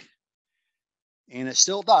sync, and it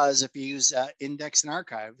still does if you use index and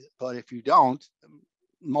archive. But if you don't,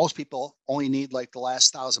 most people only need like the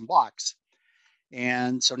last 1,000 blocks.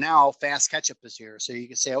 And so now fast catch-up is here. So you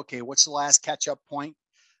can say, okay, what's the last catch-up point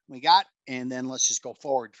we got? And then let's just go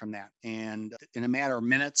forward from that. And in a matter of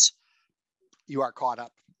minutes, you are caught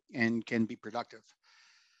up and can be productive.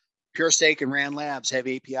 PureStake and RAN Labs have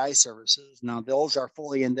API services. Now, those are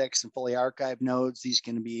fully indexed and fully archived nodes. These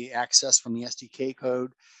can be accessed from the SDK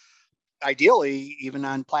code, ideally even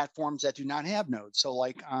on platforms that do not have nodes. So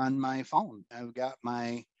like on my phone, I've got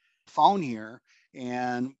my phone here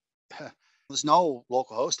and there's no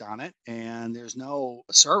local host on it and there's no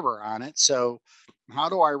server on it. So how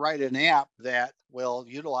do I write an app that will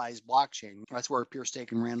utilize blockchain? That's where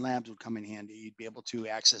PureStake and RAN Labs would come in handy. You'd be able to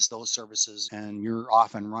access those services and you're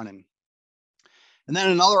off and running. And then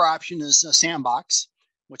another option is a sandbox.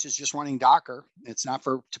 which is just running Docker. It's not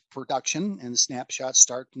for production, and the snapshots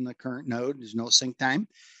start from the current node. There's no sync time,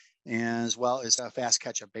 as well as a fast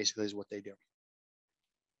catch-up, basically, is what they do.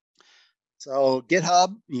 So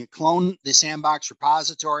GitHub, you clone the sandbox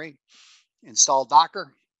repository, install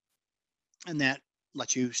Docker, and that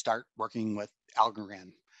lets you start working with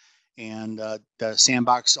Algorand. And the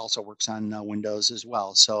sandbox also works on Windows as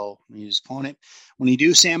well. So you just clone it. When you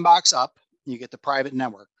do sandbox up, you get the private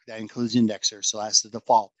network. That includes indexer. So that's the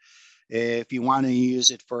default. If you want to use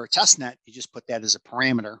it for a testnet, you just put that as a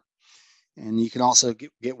parameter. And you can also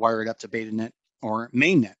get wired up to BetaNet or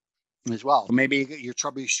mainnet as well. Maybe you're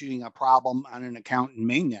troubleshooting a problem on an account in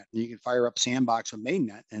mainnet. You can fire up sandbox with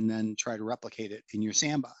mainnet and then try to replicate it in your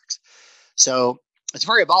sandbox. So it's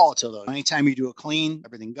very volatile, though. Anytime you do a clean,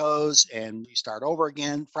 everything goes and you start over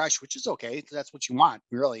again fresh, which is okay, because that's what you want,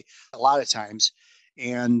 really, a lot of times.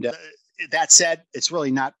 And that said, it's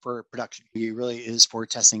really not for production. It really is for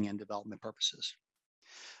testing and development purposes.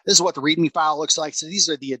 This is what the README file looks like. So these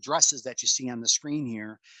are the addresses that you see on the screen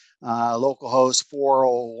here. Localhost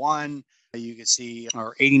 401, you can see,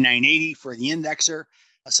 or 8980 for the indexer.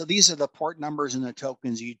 So these are the port numbers and the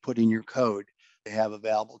tokens you'd put in your code to have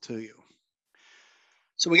available to you.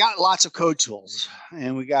 So we got lots of code tools,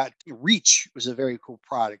 and we got Reach, was a very cool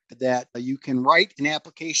product that you can write an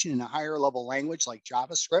application in a higher level language like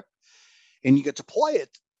JavaScript, and you can deploy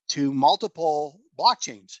it to multiple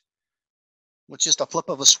blockchains with just a flip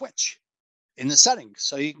of a switch in the settings.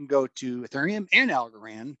 So you can go to Ethereum and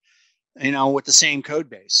Algorand, with the same code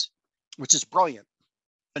base, which is brilliant.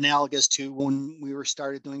 Analogous to when we were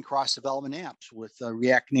started doing cross-development apps with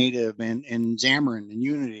React Native and Xamarin and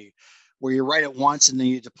Unity, where you write it once and then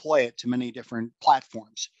you deploy it to many different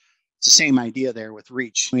platforms. It's the same idea there with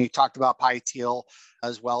Reach. We talked about PyTeal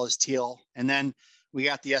as well as Teal. And then we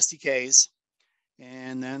got the SDKs.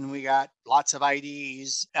 And then we got lots of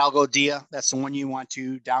IDEs. Algodia, that's the one you want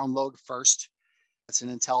to download first. It's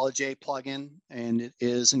an IntelliJ plugin, and it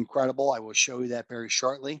is incredible. I will show you that very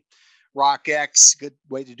shortly. RockX, good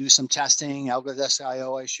way to do some testing.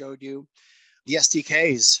 Algo.io, I showed you. The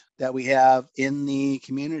SDKs that we have in the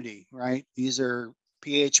community, right? These are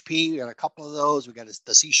PHP. We got a couple of those. We got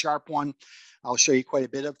the C# one. I'll show you quite a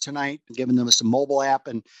bit of tonight, giving them a mobile app.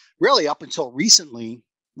 And really up until recently,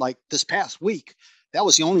 like this past week, that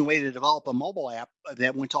was the only way to develop a mobile app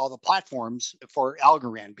that went to all the platforms for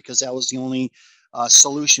Algorand, because that was the only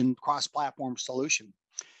solution, cross-platform solution.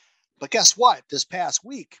 But guess what? This past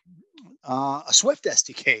week, a Swift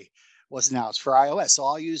SDK was announced for iOS. So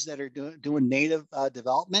all users that are doing native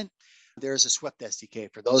development, there's a Swift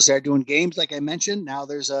SDK. For those that are doing games, like I mentioned, now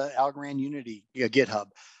there's a Algorand Unity GitHub.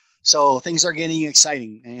 So things are getting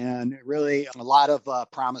exciting, and really a lot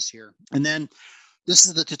of promise here. And then this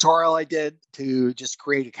is the tutorial I did to just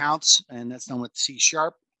create accounts, and that's done with C#.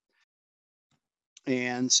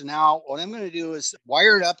 And so now what I'm going to do is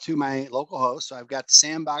wire it up to my local host. So I've got the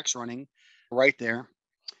sandbox running right there.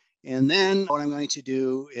 And then what I'm going to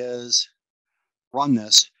do is run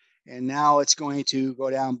this. And now it's going to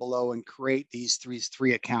go down below and create these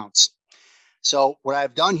three accounts. So what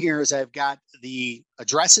I've done here is I've got the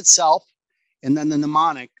address itself and then the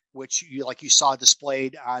mnemonic, which you saw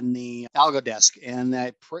displayed on the Algo desk. And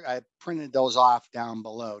I printed those off down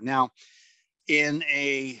below. Now, in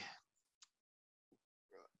a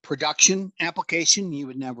production application, you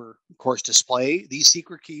would never, of course, display these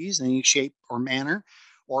secret keys in any shape or manner,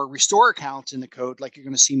 or restore accounts in the code like you're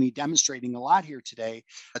going to see me demonstrating a lot here today.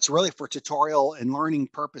 It's really for tutorial and learning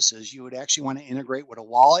purposes. You would actually want to integrate with a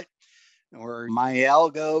wallet, or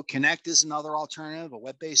MyAlgo Connect is another alternative, a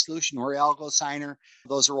web-based solution, or Algo Signer.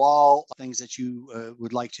 Those are all things that you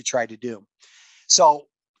would like to try to do. So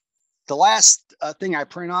the last thing I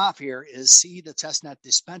print off here is see the testnet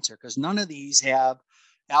dispenser, because none of these have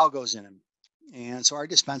algos in them. And so our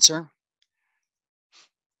dispenser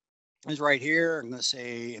is right here. I'm going to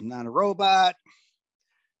say I'm not a robot,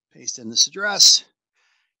 paste in this address,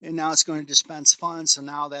 and now it's going to dispense funds. So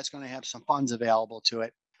now that's going to have some funds available to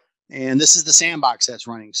it. And this is the sandbox that's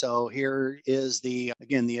running. So here is the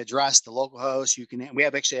address, the local host. We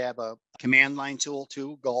actually have a command line tool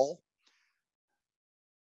too, goal.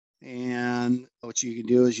 And what you can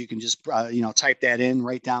do is you can just type that in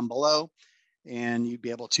right down below, and you'd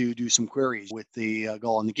be able to do some queries with the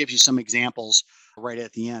goal. And it gives you some examples right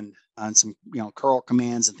at the end on some curl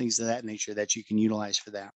commands and things of that nature that you can utilize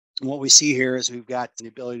for that. And what we see here is we've got the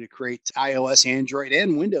ability to create iOS, Android,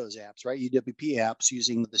 and Windows apps, right? UWP apps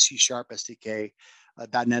using the C# SDK,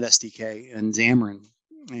 .NET SDK, and Xamarin,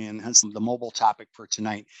 and hence the mobile topic for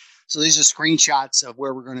tonight. So these are screenshots of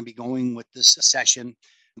where we're going to be going with this session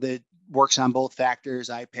that works on both factors,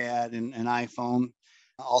 iPad and iPhone.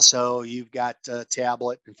 Also, you've got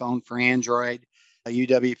tablet and phone for Android,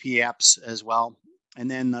 UWP apps as well. And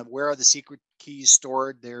then where are the secret keys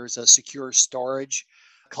stored? There's a secure storage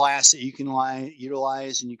class that you can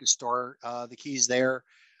utilize, and you can store the keys there.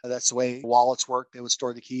 That's the way wallets work. They would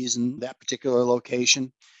store the keys in that particular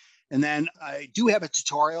location. And then I do have a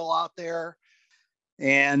tutorial out there.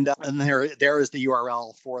 And there is the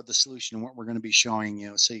URL for the solution and what we're going to be showing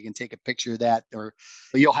you. So you can take a picture of that, or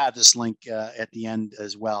you'll have this link at the end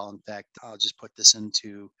as well. In fact, I'll just put this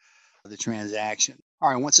into the transaction. All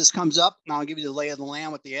right, once this comes up, I'll give you the lay of the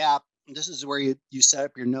land with the app. This is where you set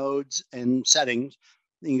up your nodes and settings.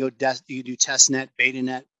 Then you you do testnet,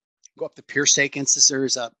 betanet, go up to PureStake instance.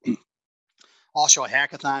 There's also a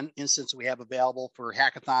hackathon instance we have available for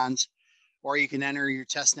hackathons. Or you can enter your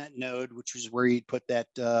testnet node, which is where you'd put that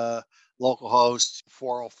localhost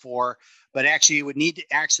 404. But actually, you would need to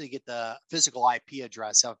actually get the physical IP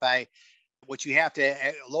address. So what you have to,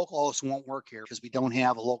 localhost won't work here because we don't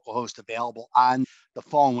have a localhost available on the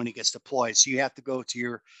phone when it gets deployed. So you have to go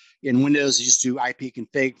to in Windows, you just do IP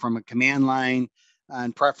config from a command line.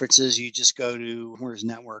 On preferences, you just go to, where's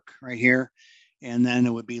network? Right here. And then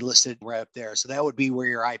it would be listed right up there. So that would be where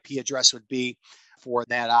your IP address would be for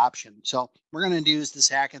that option. So we're going to use this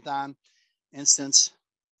hackathon instance.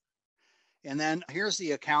 And then here's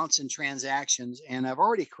the accounts and transactions. And I've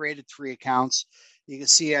already created 3 accounts. You can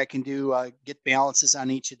see I can do get balances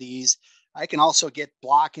on each of these. I can also get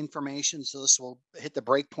block information. So this will hit the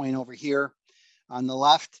breakpoint over here on the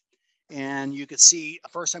left. And you can see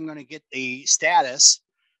first I'm going to get the status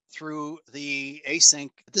through the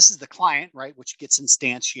async. This is the client, right, which gets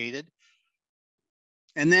instantiated.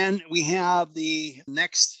 And then we have the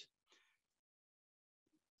next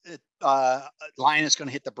line is going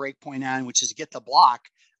to hit the breakpoint on, which is get the block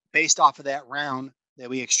based off of that round that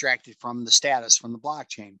we extracted from the status from the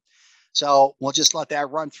blockchain. So we'll just let that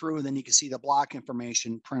run through, and then you can see the block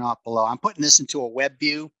information print off below. I'm putting this into a web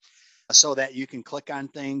view so that you can click on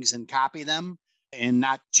things and copy them and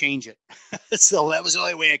not change it. So that was the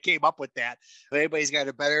only way I came up with that. If anybody's got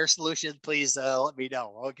a better solution, please let me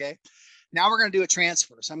know. Okay. Now we're going to do a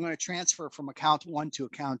transfer. So I'm going to transfer from account 1 to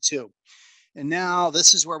account 2. And now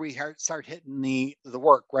this is where we start hitting the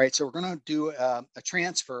work, right? So we're going to do a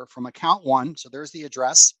transfer from account 1. So there's the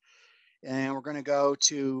address. And we're going to go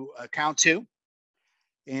to account 2.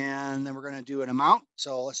 And then we're going to do an amount.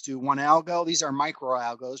 So let's do 1 algo. These are micro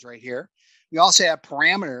algos right here. We also have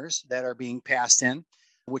parameters that are being passed in,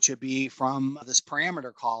 which would be from this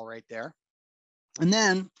parameter call right there. And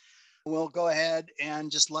then we'll go ahead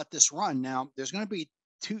and just let this run. Now, there's going to be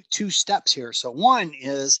two steps here. So one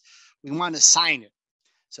is we want to sign it.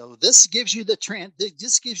 So this gives you the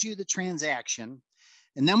transaction.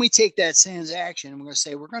 And then we take that transaction and we're going to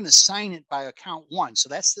say we're going to sign it by account 1. So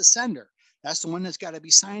that's the sender. That's the one that's got to be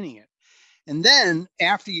signing it. And then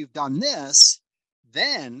after you've done this,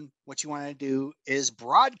 then what you want to do is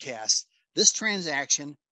broadcast this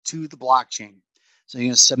transaction to the blockchain. So you're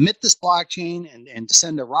going to submit this blockchain and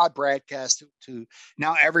send a raw broadcast to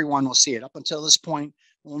now everyone will see it. Up until this point,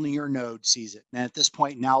 only your node sees it. And at this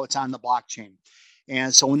point, now it's on the blockchain.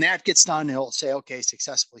 And so when that gets done, it'll say, okay,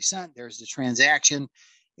 successfully sent. There's the transaction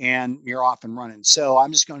and you're off and running. So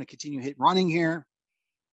I'm just going to continue hit running here.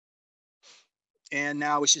 And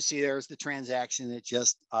now we should see there's the transaction that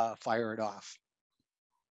just fired off.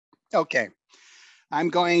 Okay, I'm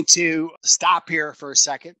going to stop here for a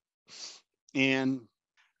second. And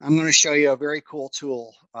I'm going to show you a very cool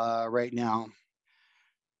tool right now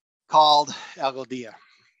called Algorand.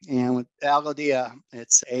 And with Algorand,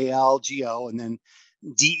 it's ALGO and then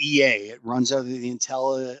DEA. It runs under the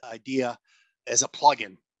Intel IDEA as a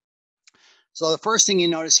plugin. So the first thing you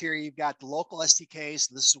notice here, you've got the local SDKs.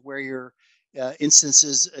 So this is where your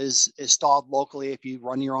instances is installed locally if you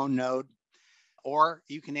run your own node. Or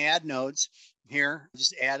you can add nodes. Here,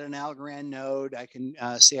 just add an Algorand node. I can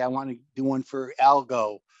say I want to do one for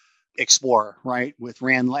Algo Explorer, right, with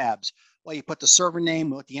RAN Labs. Well, you put the server name,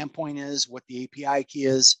 what the endpoint is, what the API key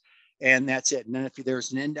is, and that's it. And then if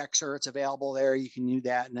there's an indexer, it's available there, you can do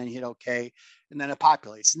that, and then you hit OK, and then it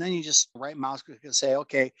populates. And then you just right mouse click and say,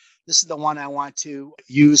 okay, this is the one I want to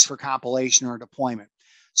use for compilation or deployment.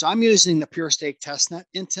 So I'm using the PureStake testnet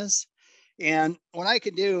instance. And what I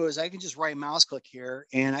can do is I can just right mouse click here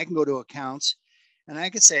and I can go to accounts and I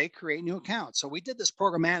could say create new account. So we did this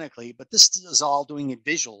programmatically, but this is all doing it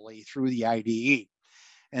visually through the IDE.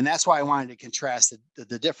 And that's why I wanted to contrast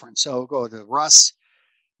the difference. So go to Russ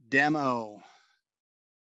demo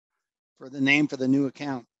for the name for the new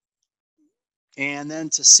account. And then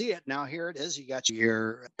to see it, now here it is. You got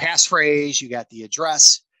your passphrase, you got the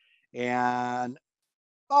address, and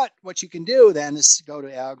But what you can do then is go to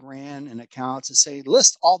Algorand and accounts and say,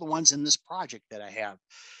 list all the ones in this project that I have.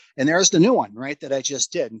 And there's the new one, right, that I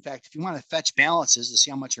just did. In fact, if you want to fetch balances to see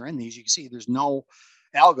how much are in these, you can see there's no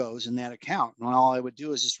algos in that account. And all I would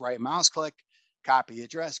do is just right mouse click, copy the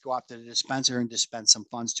address, go up to the dispenser and dispense some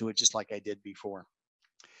funds to it, just like I did before.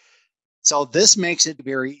 So this makes it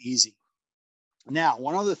very easy. Now,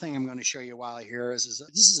 one other thing I'm going to show you while I'm here is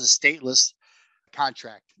this is a stateless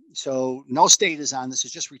contract. So no state is on this.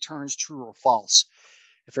 It just returns true or false.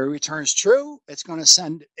 If it returns true, it's going to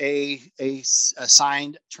send a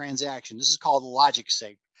signed transaction. This is called the logic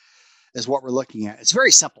sig, is what we're looking at. It's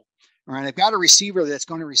very simple. All right, I've got a receiver that's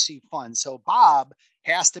going to receive funds. So Bob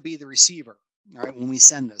has to be the receiver, all right, when we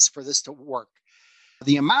send this for this to work.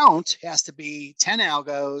 The amount has to be 10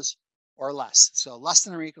 algos or less. So less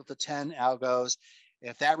than or equal to 10 algos.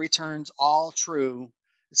 If that returns all true,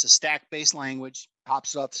 it's a stack-based language,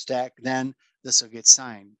 pops it off the stack, then this will get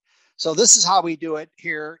signed. So this is how we do it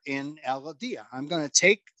here in Algorand. I'm going to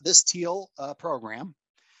take this teal program.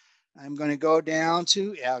 I'm going to go down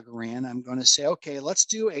to Algorand. I'm going to say, okay, let's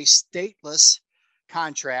do a stateless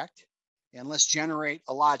contract and let's generate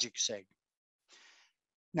a logic sig.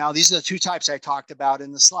 Now, these are the two types I talked about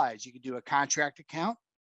in the slides. You can do a contract account,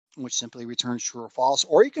 which simply returns true or false,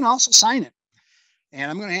 or you can also sign it. And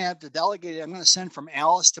I'm going to have to delegate it. I'm going to send from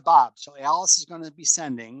Alice to Bob. So Alice is going to be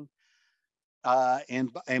sending, and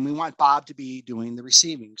we want Bob to be doing the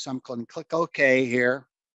receiving. So I'm going to click OK here.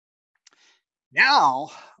 Now,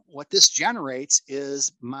 what this generates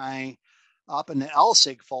is up in the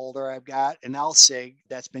LSIG folder, I've got an LSIG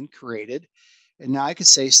that's been created. And now I can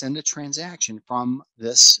say send a transaction from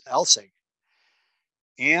this LSIG.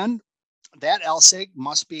 And that LSIG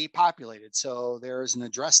must be populated. So there's an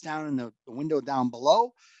address down in the window down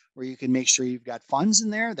below where you can make sure you've got funds in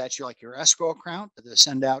there. That's your escrow account to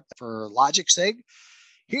send out for logic sig.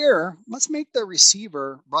 Here, let's make the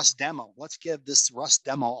receiver Rust demo. Let's give this Rust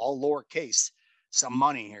demo, all lowercase, some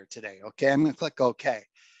money here today. Okay, I'm going to click OK.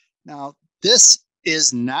 Now, this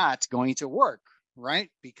is not going to work, right?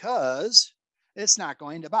 Because it's not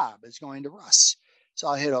going to Bob. It's going to Russ. So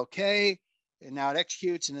I'll hit OK. And now it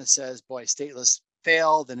executes and it says, boy, stateless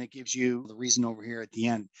failed. And it gives you the reason over here at the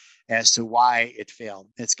end as to why it failed.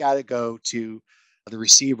 It's got to go to the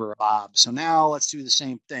receiver, Bob. So now let's do the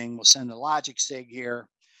same thing. We'll send a logic sig here.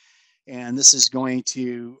 And this is going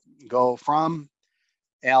to go from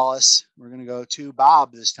Alice. We're going to go to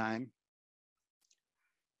Bob this time.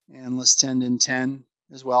 And let's send in 10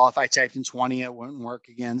 as well. If I typed in 20, it wouldn't work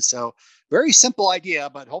again. So very simple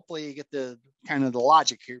idea, but hopefully you get the kind of the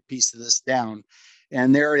logic here piece of this down.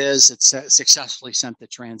 And there it is. It's successfully sent the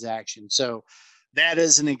transaction. So that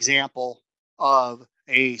is an example of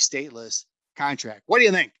a stateless contract. What do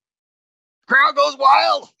you think? Crowd goes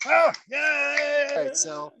wild. Oh, yay! All right,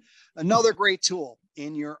 so another great tool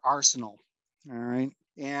in your arsenal. All right.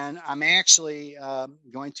 And I'm actually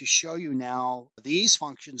going to show you now these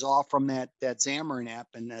functions all from that Xamarin app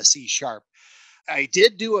in C#. I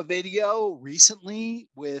did do a video recently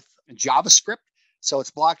with JavaScript. So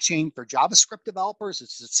it's blockchain for JavaScript developers.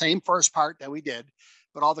 It's the same first part that we did,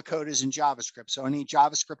 but all the code is in JavaScript. So any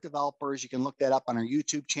JavaScript developers, you can look that up on our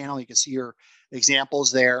YouTube channel. You can see your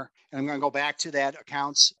examples there. And I'm going to go back to that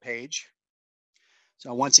accounts page.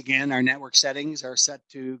 So once again, our network settings are set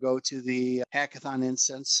to go to the hackathon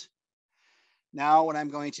instance. Now what I'm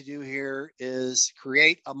going to do here is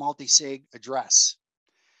create a multi-sig address.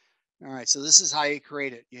 All right, so this is how you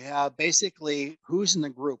create it. You have basically who's in the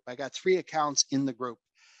group. I got 3 accounts in the group.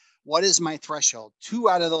 What is my threshold? 2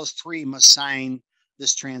 out of those 3 must sign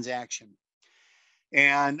this transaction.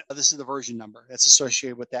 And this is the version number that's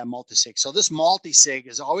associated with that multi-sig. So this multi-sig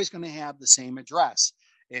is always going to have the same address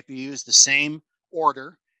if you use the same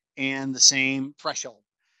order and the same threshold.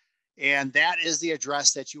 And that is the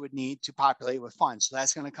address that you would need to populate with funds. So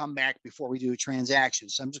that's going to come back before we do a transaction.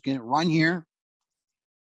 So I'm just going to run here.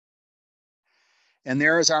 And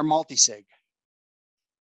there is our multi-sig.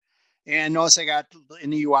 And notice I got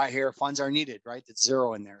in the UI here, funds are needed, right? That's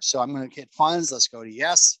 0 in there. So I'm going to hit funds. Let's go to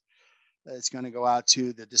yes. It's going to go out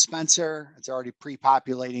to the dispenser. It's already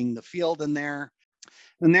pre-populating the field in there.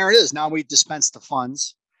 And there it is. Now we dispense the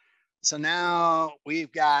funds. So now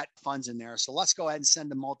we've got funds in there. So let's go ahead and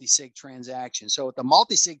send a multi-sig transaction. So what the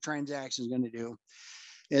multi-sig transaction is going to do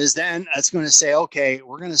is then it's going to say, okay,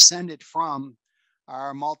 we're going to send it from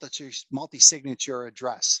our multi-signature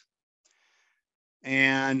address.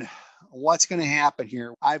 And what's going to happen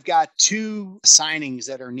here? I've got 2 signings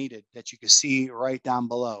that are needed that you can see right down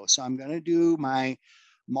below. So I'm going to do my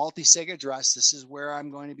multi-sig address. This is where I'm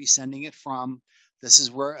going to be sending it from. This is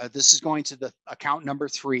where this is going to the account number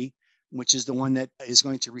 3. which is the one that is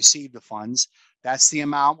going to receive the funds. That's the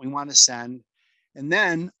amount we want to send. And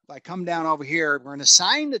then if I come down over here, we're going to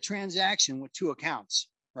sign the transaction with 2 accounts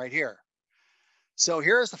right here. So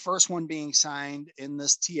here's the first one being signed in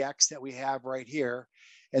this TX that we have right here.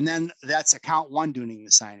 And then that's account 1 doing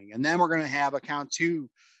the signing. And then we're going to have account 2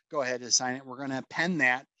 go ahead and sign it. We're going to append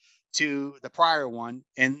that to the prior one.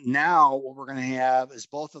 And now what we're going to have is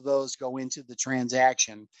both of those go into the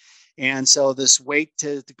transaction. And so this wait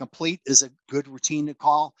to complete is a good routine to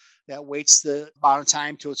call. That waits the amount of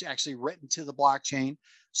time till it's actually written to the blockchain.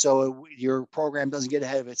 So your program doesn't get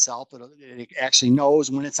ahead of itself. It actually knows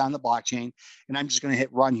when it's on the blockchain. And I'm just going to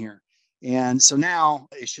hit run here. And so now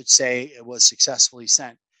it should say it was successfully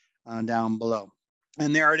sent down below.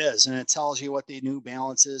 And there it is. And it tells you what the new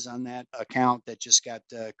balance is on that account that just got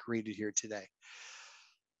created here today.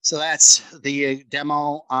 So that's the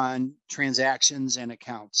demo on transactions and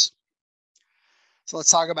accounts. So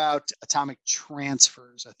let's talk about atomic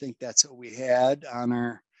transfers. I think that's what we had on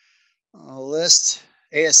our list.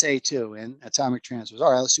 ASA 2 and atomic transfers.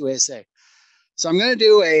 All right, let's do ASA. So I'm going to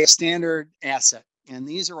do a standard asset. And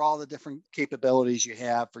these are all the different capabilities you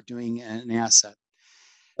have for doing an asset.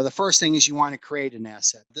 The first thing is you want to create an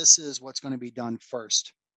asset. This is what's going to be done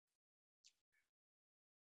first.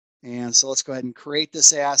 And so let's go ahead and create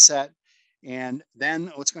this asset. And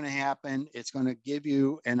then what's going to happen, it's going to give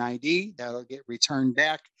you an ID that'll get returned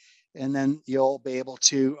back. And then you'll be able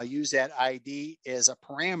to use that ID as a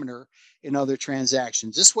parameter in other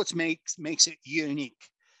transactions. This is what makes it unique,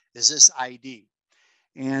 is this ID.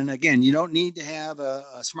 And again, you don't need to have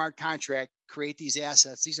a smart contract create these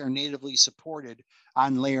assets. These are natively supported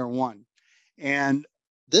on layer 1. And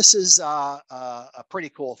this is a pretty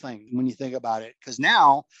cool thing when you think about it, because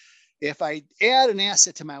now if I add an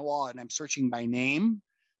asset to my wallet and I'm searching by name,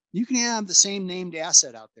 you can have the same named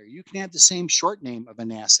asset out there. You can have the same short name of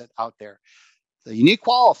an asset out there. The unique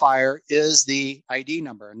qualifier is the ID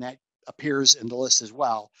number, and that appears in the list as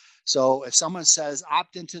well. So if someone says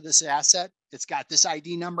opt into this asset, it's got this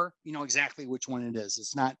ID number, you know exactly which one it is.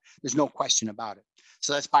 It's not, there's no question about it.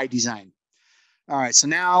 So that's by design. All right, so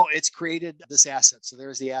now it's created this asset. So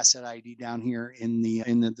there's the asset ID down here in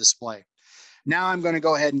the display. Now I'm going to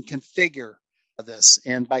go ahead and configure this.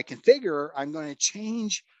 And by configure, I'm going to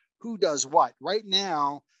change who does what. Right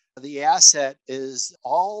now, the asset is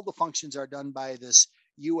all the functions are done by this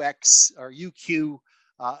UX or UQ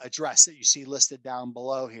address that you see listed down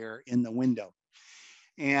below here in the window.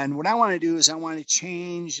 And what I want to do is I want to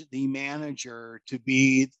change the manager to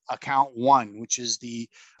be account 1, which is the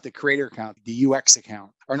creator account, the UX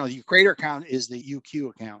account. Or no, the creator account is the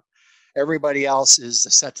UQ account. Everybody else is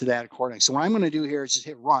set to that accordingly. So what I'm going to do here is just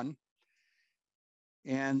hit run.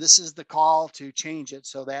 And this is the call to change it.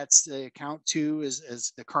 So that's the account 2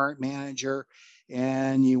 is the current manager.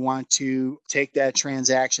 And you want to take that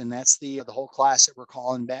transaction. That's the whole class that we're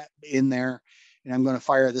calling back in there. And I'm going to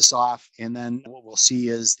fire this off. And then what we'll see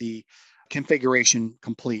is the configuration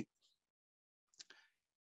complete.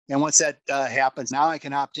 And once that happens, now I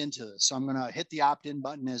can opt into this. So I'm going to hit the opt-in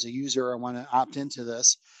button as a user. I want to opt into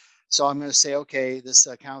this. So I'm going to say, okay, this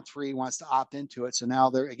account 3 wants to opt into it. So now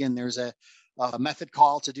there's a method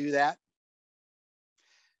call to do that.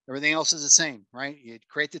 Everything else is the same, right? You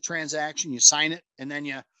create the transaction, you sign it, and then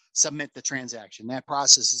you submit the transaction. That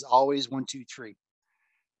process is always 1, 2, 3.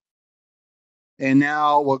 And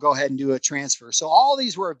now we'll go ahead and do a transfer. So all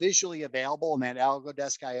these were visually available in that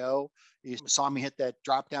Algo.io. You saw me hit that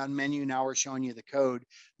drop-down menu. Now we're showing you the code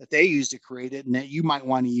that they use to create it and that you might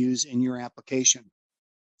want to use in your application.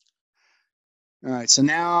 All right, so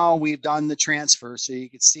now we've done the transfer. So you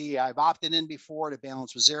can see I've opted in before, the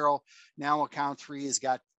balance was 0. Now account 3 has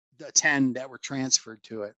got the 10 that were transferred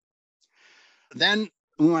to it. Then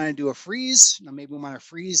we want to do a freeze. Now maybe we want to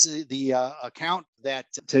freeze the account that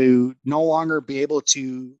to no longer be able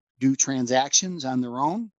to do transactions on their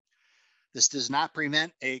own. This does not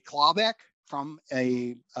prevent a clawback from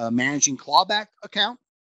a managing clawback account.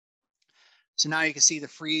 So now you can see the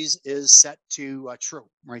freeze is set to true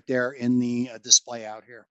right there in the display out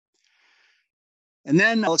here. And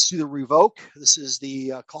then let's do the revoke. This is the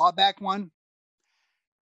clawback one.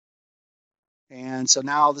 And so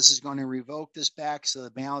now this is going to revoke this back. So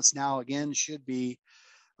the balance now again should be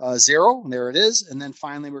 0. There it is. And then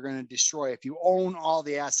finally, we're going to destroy. If you own all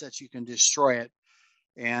the assets, you can destroy it.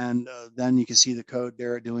 And then you can see the code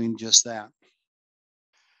there doing just that.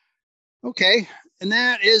 Okay, and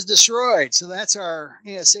that is destroyed. So that's our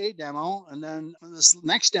ASA demo. And then this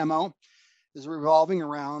next demo is revolving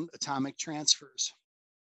around atomic transfers.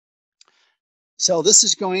 So this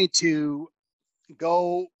is going to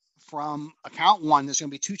go from account one, there's going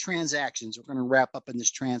to be two transactions we're going to wrap up in this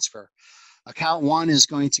transfer. Account one is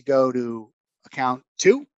going to go to account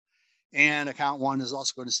two, and account one is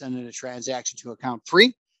also going to send in a transaction to account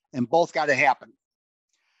three, and both got to happen.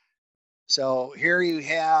 So here you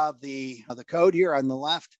have the code here on the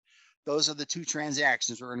left. Those are the two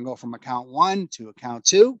transactions. We're going to go from account one to account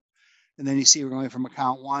two. And then you see we're going from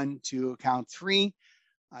account one to account three.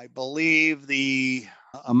 I believe the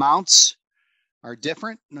amounts are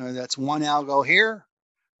different. No, that's one algo here.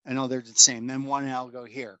 I know they're the same. Then one algo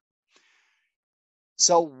here.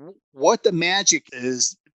 So what the magic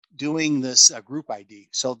is doing this group ID.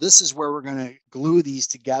 So this is where we're going to glue these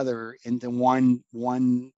together into one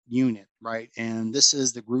unit, right? And this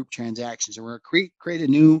is the group transactions. And we're going to create a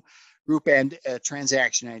new group and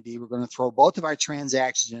transaction ID. We're going to throw both of our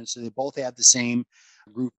transactions in so they both have the same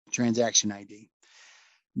group transaction ID.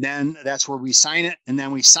 Then that's where we sign it, and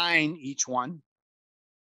then we sign each one.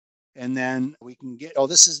 And then we can get,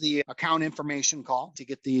 this is the account information call to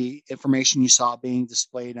get the information you saw being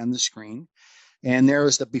displayed on the screen. And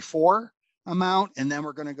there's the before amount. And then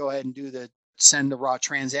we're going to go ahead and do the send the raw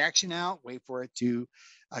transaction out, wait for it to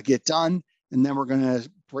get done. And then we're going to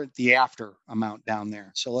print the after amount down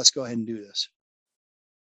there. So let's go ahead and do this.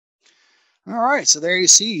 All right. So there you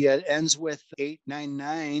see it ends with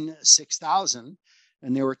 899,600.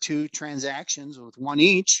 And there were two transactions with one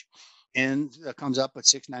each. And it comes up with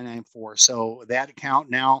 6,994. So that account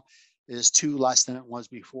now is two less than it was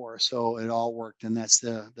before. So it all worked. And that's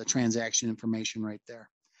the transaction information right there.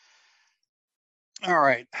 All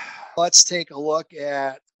right, let's take a look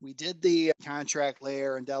at, we did the contract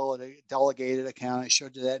layer and delegated account. I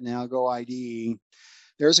showed you that in Algo IDE.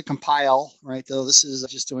 There's a compile, right? So this is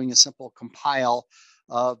just doing a simple compile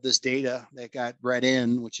of this data that got read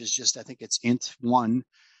in, which is just, I think it's int1.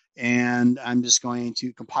 And I'm just going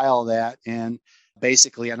to compile that. And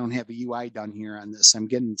basically, I don't have a UI done here on this.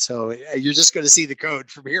 So you're just going to see the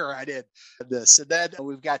code from here. I did this. And then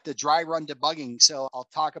we've got the dry run debugging. So I'll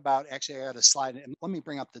talk about, actually, I got a slide. And let me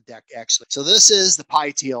bring up the deck, actually. So this is the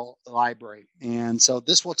PyTeal library. And so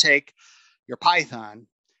this will take your Python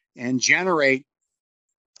and generate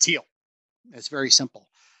teal. It's very simple.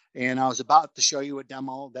 And I was about to show you a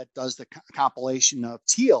demo that does the compilation of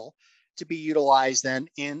teal to be utilized then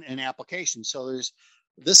in an application. So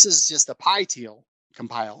this is just a PyTeal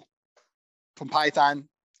compile from Python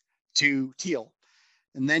to teal.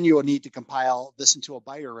 And then you will need to compile this into a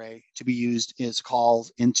byte array to be used as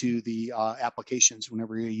calls into the applications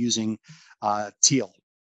whenever you're using teal.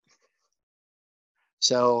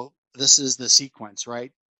 So this is the sequence,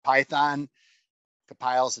 right? Python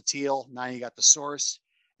compiles the teal. Now you got the source,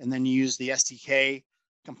 and then you use the SDK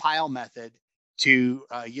compile method to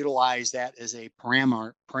utilize that as a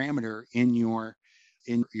parameter in your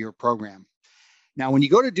program. Now, when you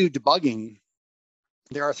go to do debugging,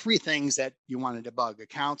 there are three things that you want to debug: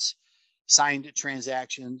 accounts, signed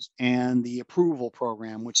transactions, and the approval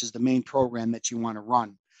program, which is the main program that you want to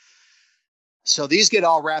run. So these get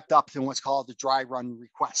all wrapped up in what's called the dry run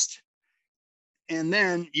request. And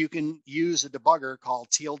then you can use a debugger called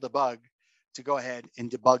teal debug to go ahead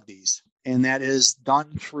and debug these. And that is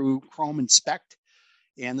done through Chrome Inspect.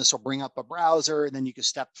 And this will bring up a browser, and then you can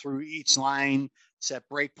step through each line, set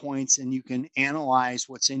breakpoints, and you can analyze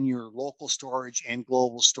what's in your local storage and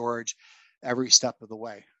global storage every step of the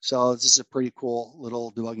way. So this is a pretty cool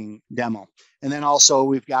little debugging demo. And then also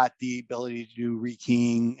we've got the ability to do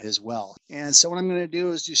rekeying as well. And so what I'm going to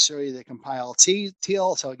do is just show you the compile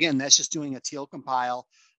teal. So again, that's just doing a teal compile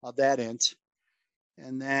of that int.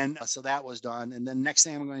 And then, so that was done. And then next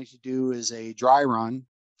thing I'm going to do is a dry run,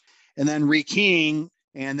 and then rekeying.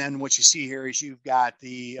 And then what you see here is you've got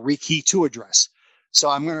the rekey to address. So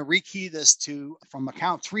I'm going to rekey this from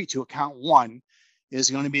account 3 to account 1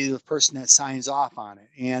 is going to be the person that signs off on it.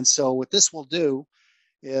 And so what this will do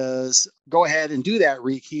is go ahead and do that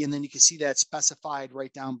rekey. And then you can see that specified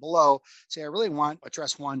right down below. Say, I really want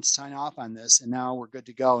address 1 to sign off on this. And now we're good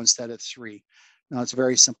to go instead of 3. Now it's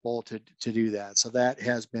very simple to do that. So that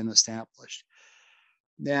has been established.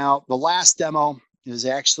 Now, the last demo is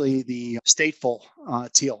actually the stateful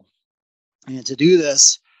teal. And to do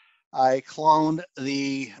this, I cloned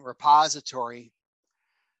the repository,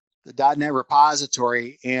 the .NET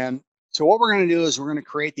repository. And so what we're going to do is we're going to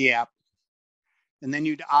create the app, and then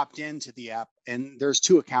you'd opt into the app. And there's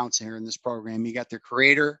two accounts here in this program. You got the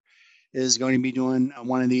creator is going to be doing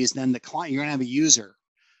one of these. Then the client, you're going to have a user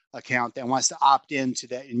account that wants to opt into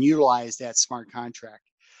that and utilize that smart contract.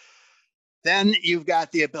 Then you've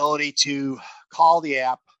got the ability to call the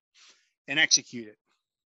app and execute it.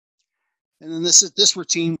 And then this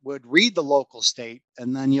routine would read the local state,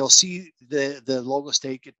 and then you'll see the local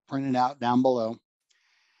state get printed out down below.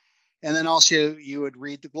 And then also you would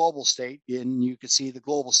read the global state, and you could see the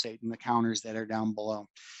global state and the counters that are down below.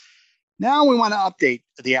 Now we want to update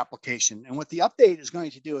the application. And what the update is going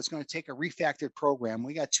to do, it's going to take a refactored program.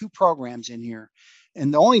 We got two programs in here.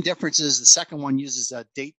 And the only difference is the second one uses a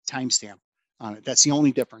date timestamp on it. That's the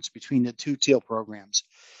only difference between the two teal programs.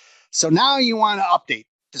 So now you want to update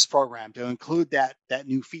this program to include that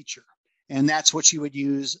new feature. And that's what you would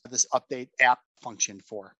use this update app function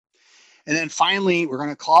for. And then finally, we're going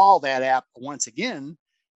to call that app once again,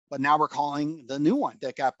 but now we're calling the new one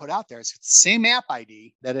that got put out there. It's the same app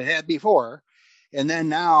ID that it had before. And then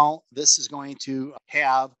now this is going to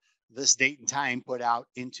have this date and time put out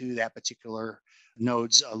into that particular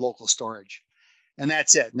node's local storage. And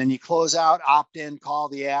that's it. And then you close out, opt in, call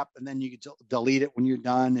the app, and then you can delete it when you're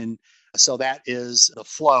done. And so that is the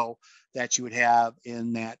flow that you would have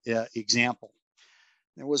in that example.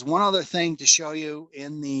 There was one other thing to show you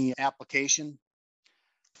in the application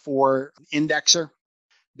for Indexer.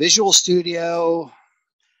 Visual Studio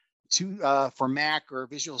for Mac or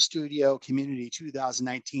Visual Studio Community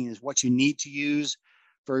 2019 is what you need to use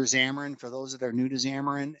for Xamarin. For those that are new to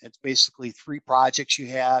Xamarin, it's basically 3 projects you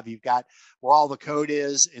have. You've got where all the code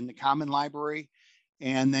is in the common library,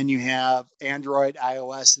 and then you have Android,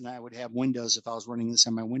 iOS, and I would have Windows if I was running this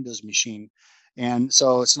on my Windows machine. And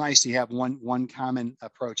so it's nice to have one common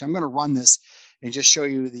approach. I'm going to run this and just show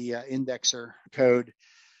you the indexer code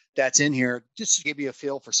that's in here, just to give you a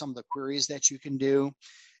feel for some of the queries that you can do.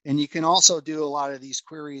 And you can also do a lot of these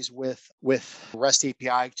queries with REST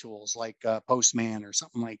API tools like Postman or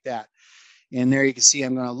something like that. And there you can see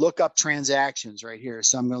I'm going to look up transactions right here.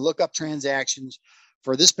 So I'm going to look up transactions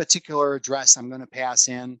for this particular address I'm going to pass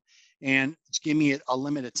in, and it's give me a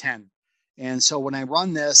limit of 10. And so when I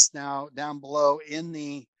run this now down below in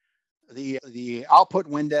the output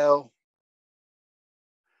window,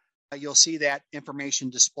 you'll see that information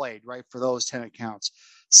displayed, right, for those 10 accounts.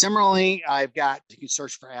 Similarly, you can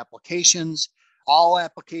search for applications, all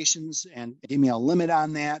applications, and give me a limit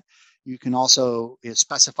on that. You can also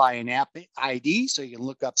specify an app ID, so you can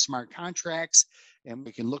look up smart contracts, and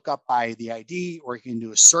we can look up by the ID, or you can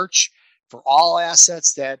do a search for all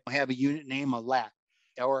assets that have a unit name of LAT,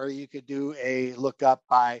 or you could do a lookup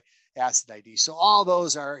by asset ID. So all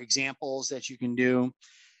those are examples that you can do,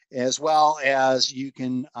 as well as you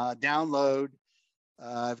can download.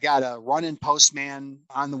 I've got a run-in Postman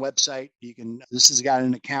on the website. This has got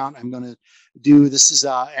an account. I'm going to do, this is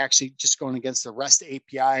actually just going against the REST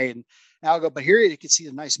API and algo, but here you can see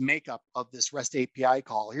the nice makeup of this REST API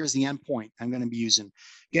call. Here's the endpoint I'm going to be using.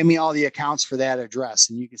 Give me all the accounts for that address.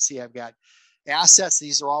 And you can see I've got assets.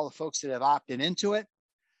 These are all the folks that have opted into it.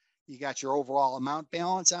 You got your overall amount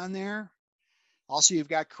balance on there. Also, you've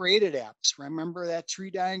got created apps. Remember that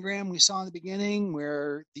tree diagram we saw in the beginning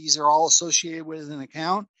where these are all associated with an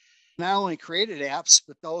account? Not only created apps,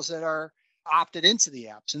 but those that are opted into the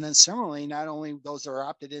apps. And then similarly, not only those that are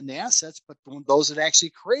opted into assets, but those that actually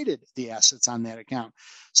created the assets on that account.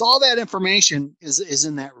 So all that information is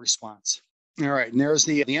in that response. All right, and there's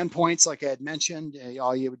the endpoints, like I had mentioned.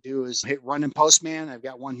 All you would do is hit run in Postman. I've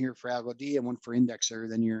got one here for AlgoD and one for Indexer.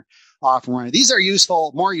 Then you're off and running. These are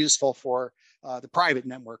more useful for the private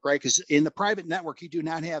network, right? Because in the private network, you do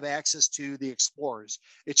not have access to the explorers.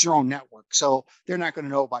 It's your own network. So they're not going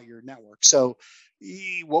to know about your network. So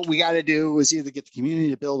what we got to do is either get the community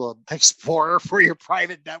to build an explorer for your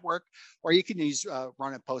private network, or you can use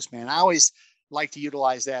run in Postman. I always like to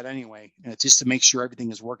utilize that anyway, just to make sure everything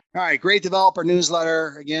is working. All right, great developer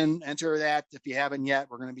newsletter. Again, enter that if you haven't yet.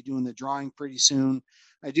 We're going to be doing the drawing pretty soon.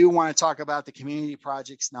 I do want to talk about the community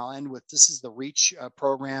projects, and I'll end with this is the REACH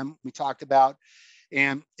program we talked about.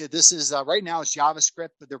 And this is right now it's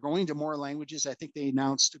JavaScript, but they're going to more languages. I think they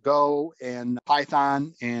announced Go and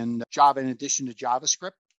Python and Java in addition to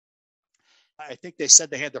JavaScript. I think they said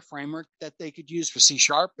they had the framework that they could use for C#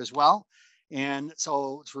 as well. And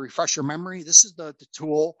so to refresh your memory, this is the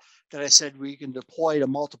tool that I said we can deploy to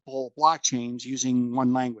multiple blockchains using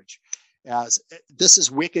one language. This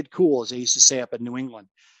is wicked cool, as I used to say up in New England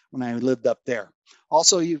when I lived up there.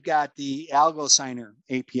 Also, you've got the Algo Signer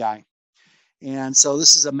API. And so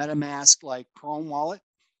this is a MetaMask like Chrome wallet.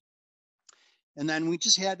 And then we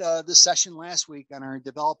just had this session last week on our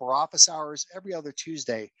developer office hours. Every other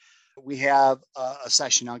Tuesday, we have a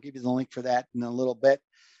session. I'll give you the link for that in a little bit.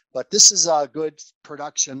 But this is a good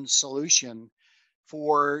production solution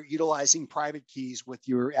for utilizing private keys with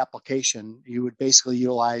your application. You would basically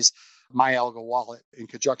utilize My Algo Wallet in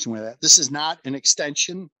conjunction with that. This is not an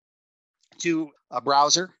extension to a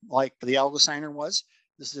browser like the Algo Signer was.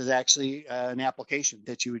 This is actually an application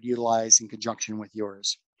that you would utilize in conjunction with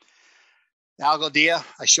yours. Algodia,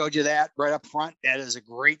 I showed you that right up front. That is a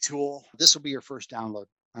great tool. This will be your first download.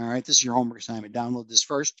 All right, this is your homework assignment. Download this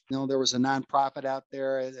first. There was a nonprofit out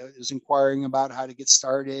there that was inquiring about how to get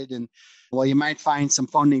started. And well, you might find some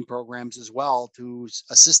funding programs as well to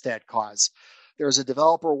assist that cause. There's a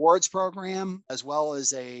developer rewards program, as well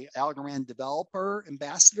as a Algorand developer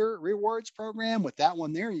ambassador rewards program. With that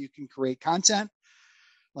one there, you can create content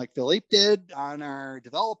like Philippe did on our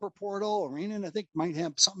developer portal. Arena, I think, might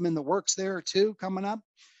have something in the works there too coming up.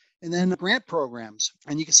 And then grant programs.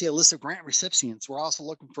 And you can see a list of grant recipients. We're also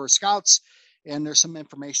looking for scouts, and there's some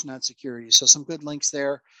information on security. So some good links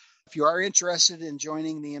there. If you are interested in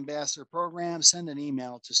joining the ambassador program, send an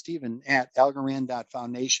email to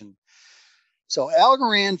Stephen@algorand.foundation. So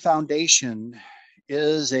Algorand Foundation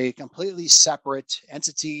is a completely separate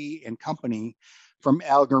entity and company from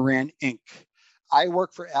Algorand Inc. I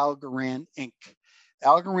work for Algorand Inc.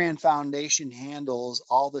 Algorand Foundation handles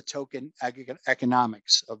all the token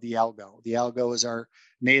economics of the algo. The algo is our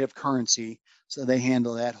native currency, so they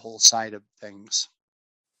handle that whole side of things.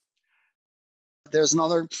 There's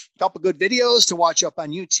another couple good videos to watch up on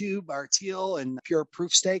YouTube, RTL and Pure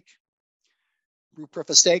Proof of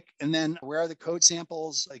Stake. And then where are the code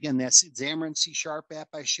samples? Again, that's Xamarin C# app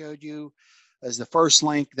I showed you as the first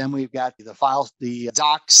link. Then we've got the files, the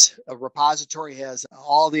docs repository has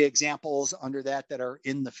all the examples under that are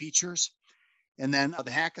in the features. And then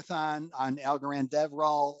the hackathon on Algorand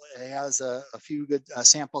DevRel has a few good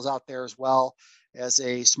samples out there, as well as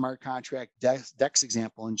a smart contract DEX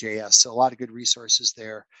example in JS. So a lot of good resources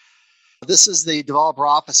there. This is the developer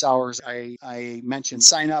office hours I mentioned.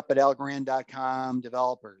 Sign up at algorand.com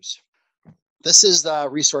developers. This is the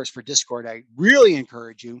resource for Discord. I really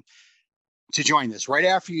encourage you to join this right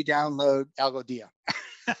after you download Algodia.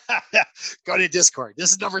 Go to Discord.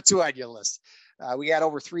 This is number 2 on your list. We got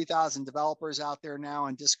over 3,000 developers out there now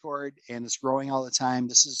on Discord, and it's growing all the time.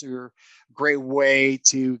 This is your great way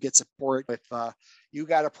to get support. If you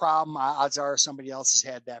got a problem, odds are somebody else has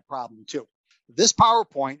had that problem too. This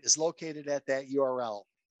PowerPoint is located at that URL.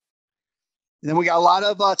 And then we got a lot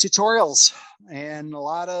of tutorials and a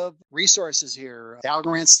lot of resources here.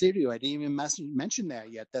 Algorand Studio, I didn't even mention that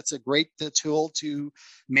yet. That's a great tool to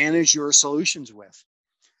manage your solutions with.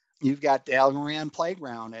 You've got the Algorand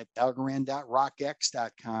Playground at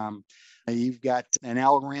algorand.rockx.com. You've got an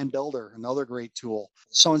Algorand Builder, another great tool.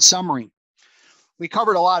 So in summary, we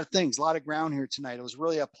covered a lot of things, a lot of ground here tonight. It was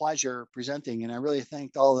really a pleasure presenting, and I really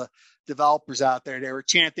thanked all the developers out there. They were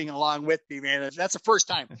chanting along with me, man. That's the first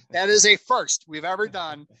time. That is a first we've ever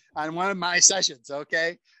done on one of my sessions,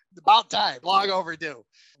 okay? About time, long overdue.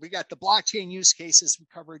 We got the blockchain use cases. We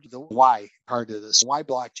covered the why part of this, why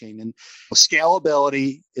blockchain. And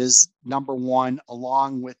scalability is number 1,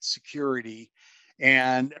 along with security.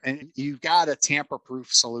 And you've got a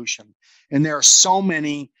tamper-proof solution. And there are so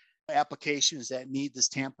many applications that need this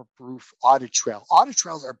tamper-proof audit trail. Audit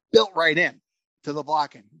trails are built right in to the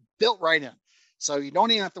blockchain, built right in. So you don't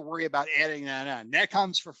even have to worry about adding that on. That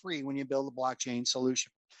comes for free when you build a blockchain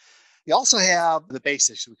solution. You also have the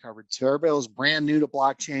basics we covered. So everybody was brand new to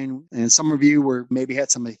blockchain, and some of you maybe had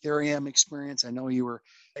some Ethereum experience. I know you were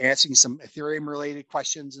asking some Ethereum related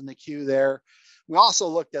questions in the queue there. We also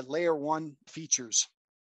looked at layer 1 features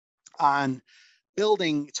on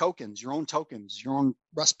building tokens, your own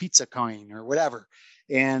Rust Pizza coin or whatever.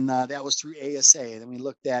 And that was through ASA. Then we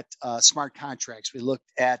looked at smart contracts. We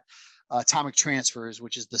looked at atomic transfers,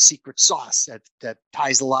 which is the secret sauce that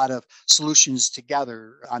ties a lot of solutions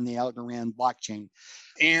together on the Algorand blockchain.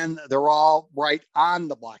 And they're all right on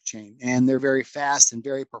the blockchain, and they're very fast and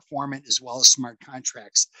very performant, as well as smart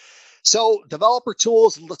contracts. So developer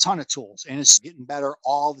tools, a ton of tools, and it's getting better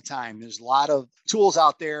all the time. There's a lot of tools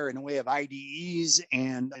out there in the way of IDEs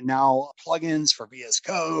and now plugins for VS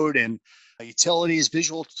Code and utilities,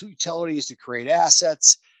 visual utilities to create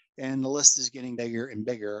assets. And the list is getting bigger and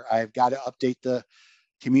bigger. I've got to update the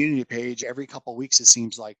community page every couple of weeks, it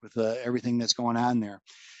seems like, with everything that's going on there.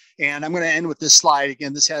 And I'm going to end with this slide.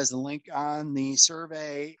 Again, this has the link on the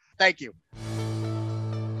survey. Thank you.